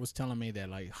 she was telling me that,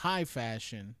 like, high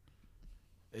fashion,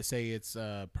 say it's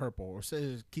purple, or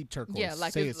say keep turquoise. Yeah,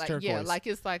 like say it's like turquoise. yeah, like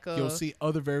it's like a. You'll see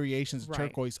other variations of Right.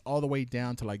 turquoise all the way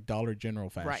down to like Dollar General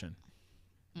fashion.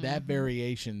 Right. That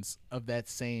variations of that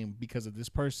same because of this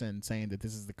person saying that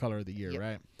this is the color of the year,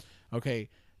 right? Okay.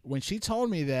 When she told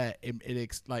me that,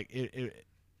 it like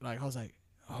I was like,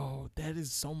 oh, that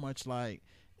is so much like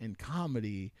in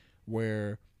comedy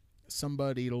where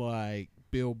somebody like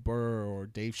Bill Burr or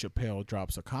Dave Chappelle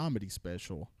drops a comedy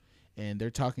special, and they're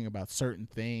talking about certain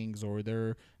things, or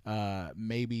they're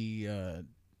maybe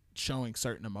showing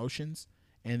certain emotions,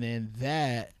 and then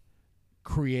that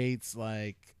creates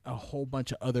like a whole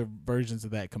bunch of other versions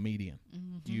of that comedian.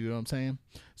 Do you know what I'm saying?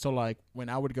 So like when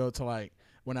I would go to like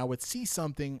when I would see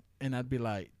something and I'd be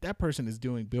like, that person is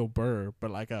doing Bill Burr,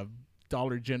 but like a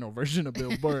Dollar General version of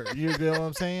Bill Burr. You know what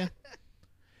I'm saying?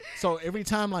 So every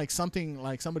time like something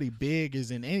like somebody big is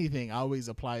in anything, I always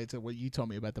apply it to what you told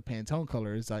me about the Pantone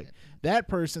color. It's like that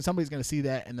person, somebody's gonna see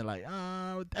that and they're like,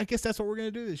 oh, I guess that's what we're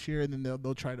gonna do this year, and then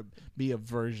they'll try to be a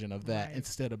version of that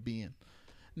instead of being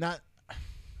not.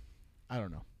 I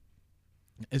don't know.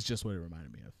 It's just what it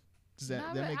reminded me of. Does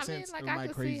that make sense? Like, or am I I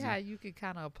can crazy? see how you could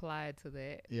kind of apply it to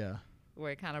that. Yeah.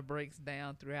 Where it kind of breaks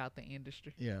down throughout the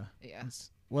industry. Yeah. Yeah.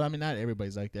 Well, I mean, not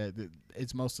everybody's like that.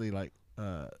 It's mostly like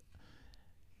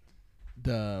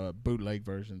the bootleg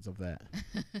versions of that.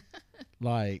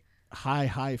 Like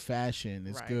high fashion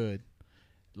is good.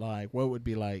 Like what would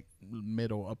be like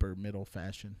upper middle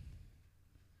fashion?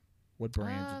 What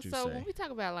brands would you say? So when we talk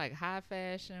about like high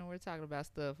fashion, we're talking about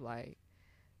stuff like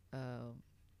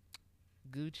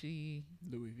Gucci,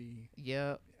 Louis V.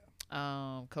 Yep.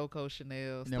 Coco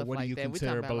Chanel, now, stuff what do like you that.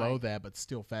 consider below that but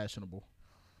still fashionable?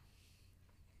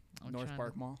 North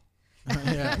Park Mall.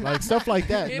 Yeah, like stuff like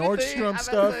that. Nordstrom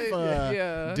stuff,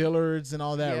 Dillard's and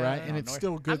all that, right? And it's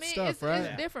still good stuff, right?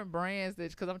 It's different brands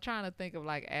because I'm trying to think of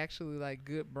like actually like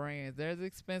good brands. There's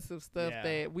expensive stuff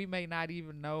that we may not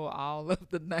even know all of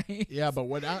the names. Yeah, but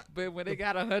but when they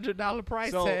got $100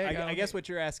 price so tag, I guess what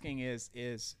you're asking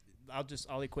is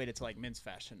I'll equate it to like men's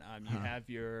fashion. You have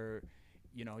your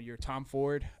Tom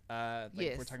Ford. Like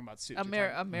we're talking about suits.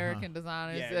 American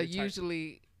designers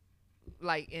usually.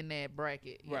 Like in that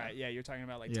bracket, right? Yeah, you're talking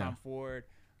about like Tom Ford,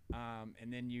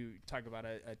 and then you talk about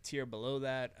a tier below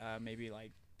that, maybe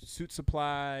like Suit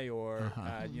Supply or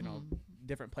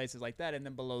different places like that, and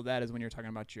then below that is when you're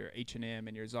talking about your H&M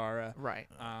and your Zara, right?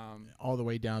 All the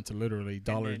way down to literally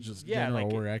Dollar General,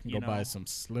 like where I can go buy some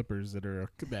slippers that are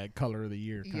that color of the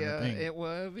year kind of thing. It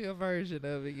will be a version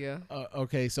of it,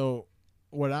 okay, so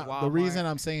the reason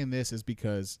I'm saying this is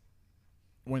because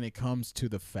when it comes to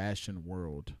the fashion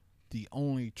world, the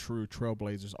only true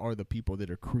trailblazers are the people that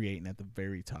are creating at the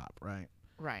very top, right?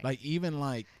 Right. Like even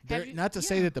like Have they're you- not to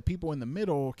say yeah. that the people in the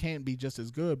middle can't be just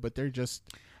as good, but they're just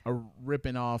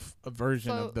ripping off a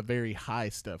version So- of the very high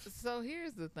stuff. So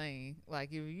here's the thing, like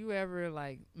if you ever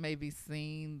like maybe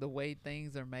seen the way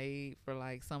things are made for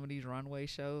like some of these runway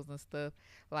shows and stuff,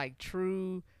 like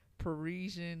true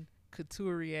Parisian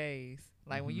couturiers,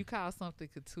 like when Mhm. you call something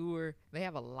couture, they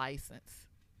have a license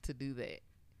to do that,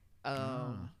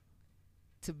 Ah.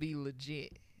 to be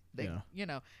legit. They, Yeah. you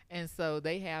know, and so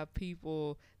they have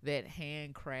people that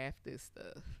handcraft this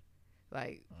stuff,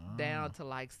 like down Ah. to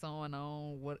like sewing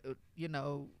on what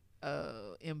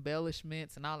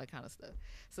embellishments and all that kind of stuff.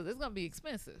 So this is gonna be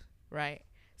expensive, right?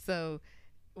 So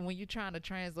when you're trying to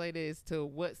translate it as to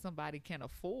what somebody can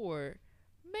afford,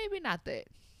 maybe not that.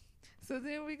 So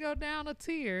then we go down a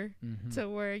tier Mhm. to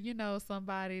where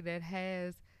somebody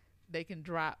that they can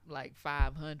drop like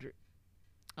 500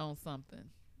 on something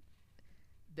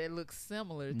that looks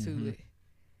similar to Mhm. it.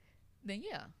 Then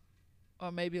yeah,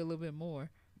 or maybe a little bit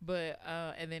more. But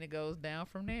and then it goes down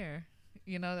from there.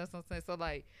 That's what I'm saying. So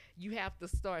like you have to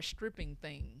start stripping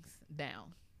things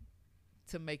down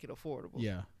to make it affordable.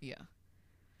 Yeah. Yeah.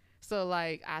 So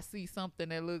like I see something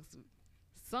that looks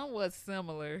somewhat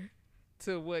similar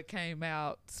to what came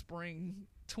out spring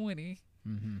 20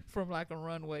 Mhm. from like a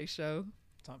runway show.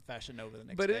 It's on Fashion Nova the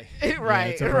next But day.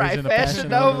 right, it's a right. version of Fashion Fashion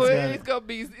Nova, Nova's got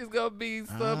it's gonna be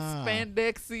some Ah.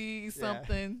 spandexy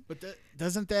something. But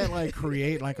doesn't that like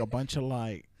create like a bunch of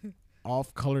like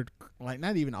off-colored, like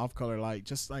not even off-color, like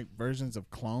just like versions of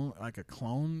clone, like a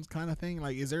clone kind of thing?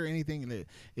 Like, is there anything that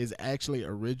is actually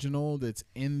original that's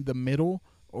in the middle,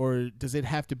 or does it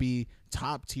have to be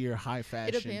top tier, high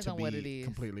fashion depends to on be what it is.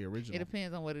 completely original? It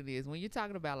depends on what it is. When you're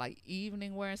talking about like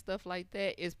evening wear and stuff like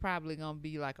that, it's probably gonna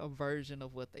be like a version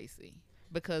of what they see,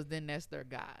 because then that's their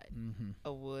guide Mm-hmm.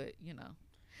 of what.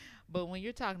 But when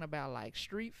you're talking about like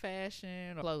street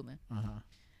fashion or clothing,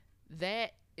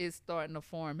 that is starting to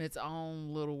form its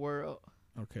own little world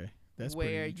Okay, that's where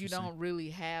pretty you interesting. don't really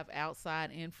have outside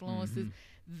influences,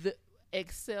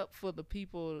 except for the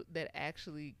people that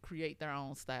actually create their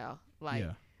own style. Like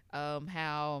Yeah.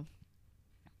 how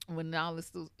when all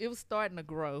this it was starting to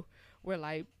grow, where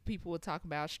like people would talk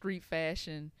about street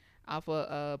fashion off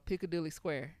of Piccadilly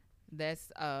Square. That's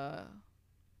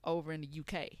over in the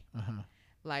UK,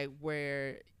 like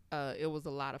where it was a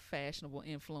lot of fashionable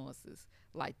influences,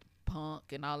 like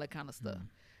punk and all that kind of stuff.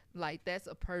 Like that's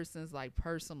a person's like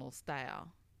personal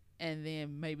style, and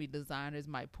then maybe designers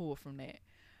might pull from that.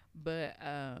 But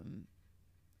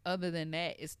other than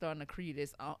that, it's starting to create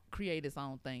its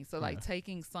own thing. So like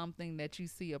taking something that you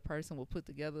see a person will put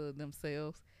together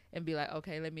themselves and be like,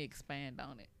 okay, let me expand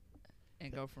on it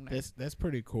and go from there. That's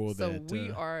pretty cool. So that we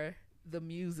are the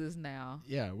muses now.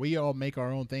 Yeah, we all make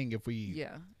our own thing if we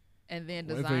Yeah. And then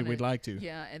if designers, we'd like to.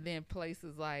 yeah, and then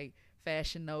places like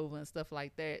Fashion Nova and stuff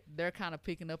like that, they're kind of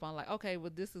picking up on like, okay,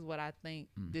 well, this is what I think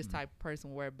this type of person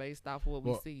will wear based off of what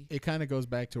we see. It kind of goes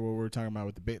back to what we were talking about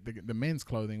with the men's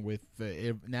clothing. With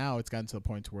now, it's gotten to the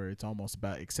point to where it's almost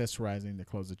about accessorizing the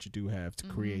clothes that you do have to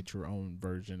create your own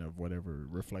version of whatever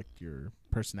reflect your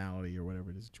personality or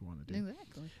whatever it is that you want to do.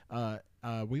 Exactly.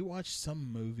 We watched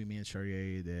some movie, me and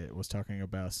Charrier, that was talking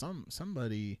about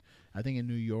somebody, I think in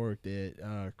New York,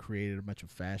 that created a bunch of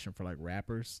fashion for like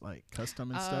rappers, like custom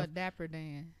and stuff. Dapper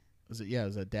Dan. Was it? Yeah, it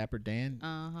was a Dapper Dan.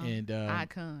 And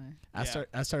Icon.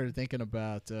 I started thinking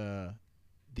about the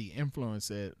influence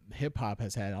that hip hop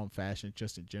has had on fashion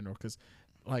just in general, because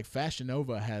like Fashion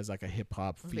Nova has like a hip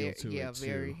hop feel to it. Yeah, too.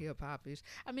 very hip hop-ish.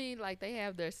 I mean, like they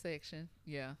have their section.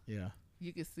 Yeah. Yeah.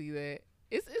 You can see that.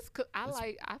 It's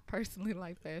I personally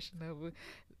like Fashion Nova.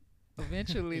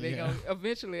 Eventually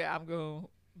eventually I'm gonna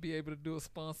be able to do a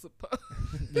sponsor post.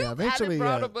 Yeah, eventually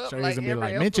Charrier's gonna be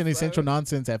like, mention Essential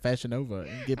Nonsense at Fashion Nova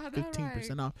and get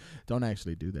 15% off. Don't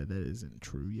actually do that. That isn't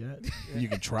true yet. You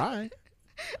can try.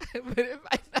 But it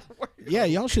might not work. Yeah,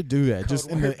 y'all should do that. Just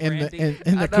in the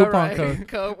I know, coupon right? code.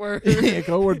 Code word. Yeah,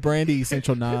 code word Brandy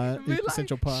Essential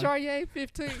Essential Pod. Charrier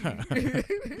 15.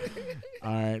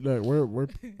 All right, look,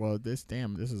 we're this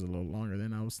is a little longer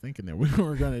than I was thinking that we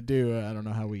were gonna do. I don't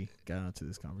know how we got onto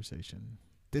this conversation.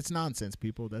 It's nonsense,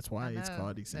 people. That's why it's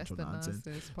called Essential Nonsense.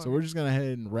 So we're just gonna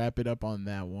head and wrap it up on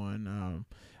that one.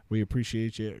 We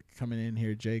appreciate you coming in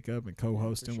here, Jacob, and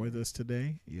co-hosting with us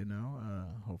today.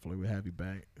 Hopefully we have you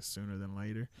back sooner than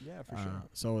later. Yeah, for sure.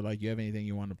 So, like, you have anything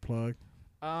you want to plug?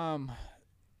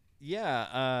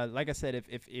 Yeah. Like I said,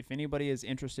 if anybody is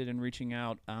interested in reaching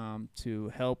out to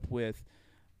help with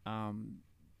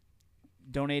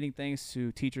donating things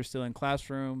to teachers still in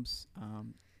classrooms,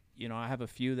 I have a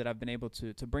few that I've been able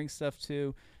to bring stuff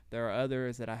to. There are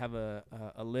others that I have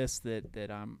a list that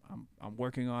I'm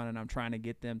working on, and I'm trying to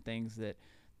get them things that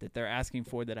they're asking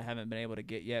for that I haven't been able to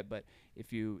get yet. But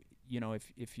if you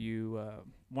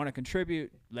want to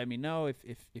contribute, let me know.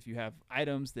 If you have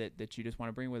items that you just want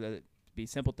to bring, whether it be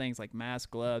simple things like masks,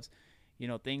 gloves,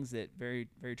 things that very,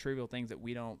 very trivial things that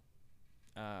we don't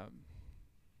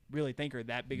really think are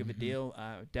that big of a deal,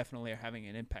 definitely are having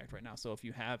an impact right now. So if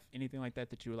you have anything like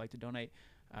that you would like to donate,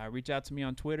 reach out to me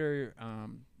on Twitter.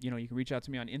 You can reach out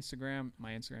to me on Instagram.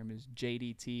 My Instagram is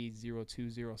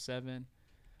JDT0207.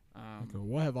 Okay,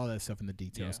 we'll have all that stuff in the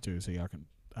details too, so y'all can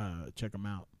check them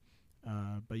out.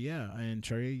 But yeah, and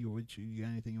Trey, you got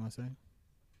anything you want to say?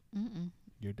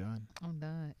 You're done. I'm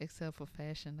done, except for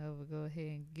Fashion Nova. Go ahead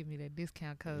and give me that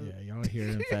discount code. Yeah, y'all hear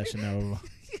in Fashion Nova.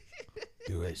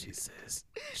 Do as she says.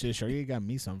 Shit, Trey got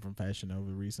me something from Fashion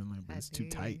Nova recently, but it's too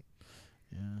tight.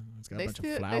 Yeah, it's got a bunch of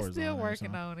flowers on it. They still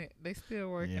working on it. They still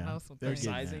working on some they're things.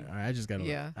 Sizing. I just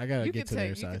gotta. I gotta get to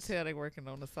their size. You can tell they're working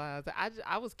on the size.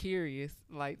 I was curious.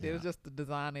 Like there was just the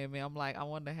design in me. I'm like, I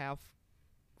wonder how,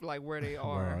 like where they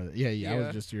are. Yeah. I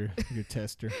was just your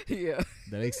tester. Yeah.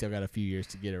 They still got a few years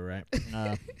to get it right.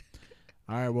 All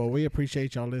right. Well, we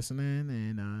appreciate y'all listening,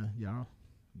 and y'all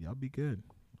be good.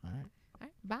 All right. All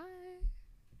right. Bye.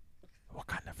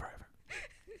 Wakanda forever.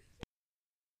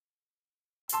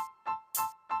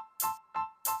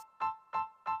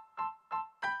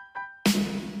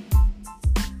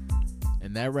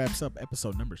 And that wraps up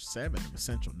episode number 7 of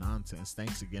Essential Nonsense.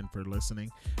 Thanks again for listening.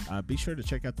 Be sure to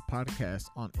check out the podcast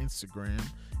on Instagram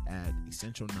at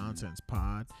Essential Nonsense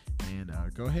Pod. And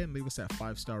go ahead and leave us that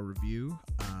 5-star review.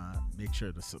 Make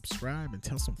sure to subscribe and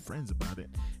tell some friends about it.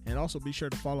 And also be sure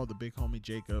to follow the big homie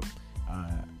Jacob.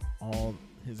 All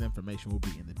his information will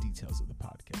be in the details of the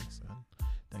podcast.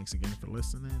 Thanks again for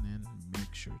listening, and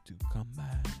make sure to come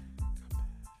back.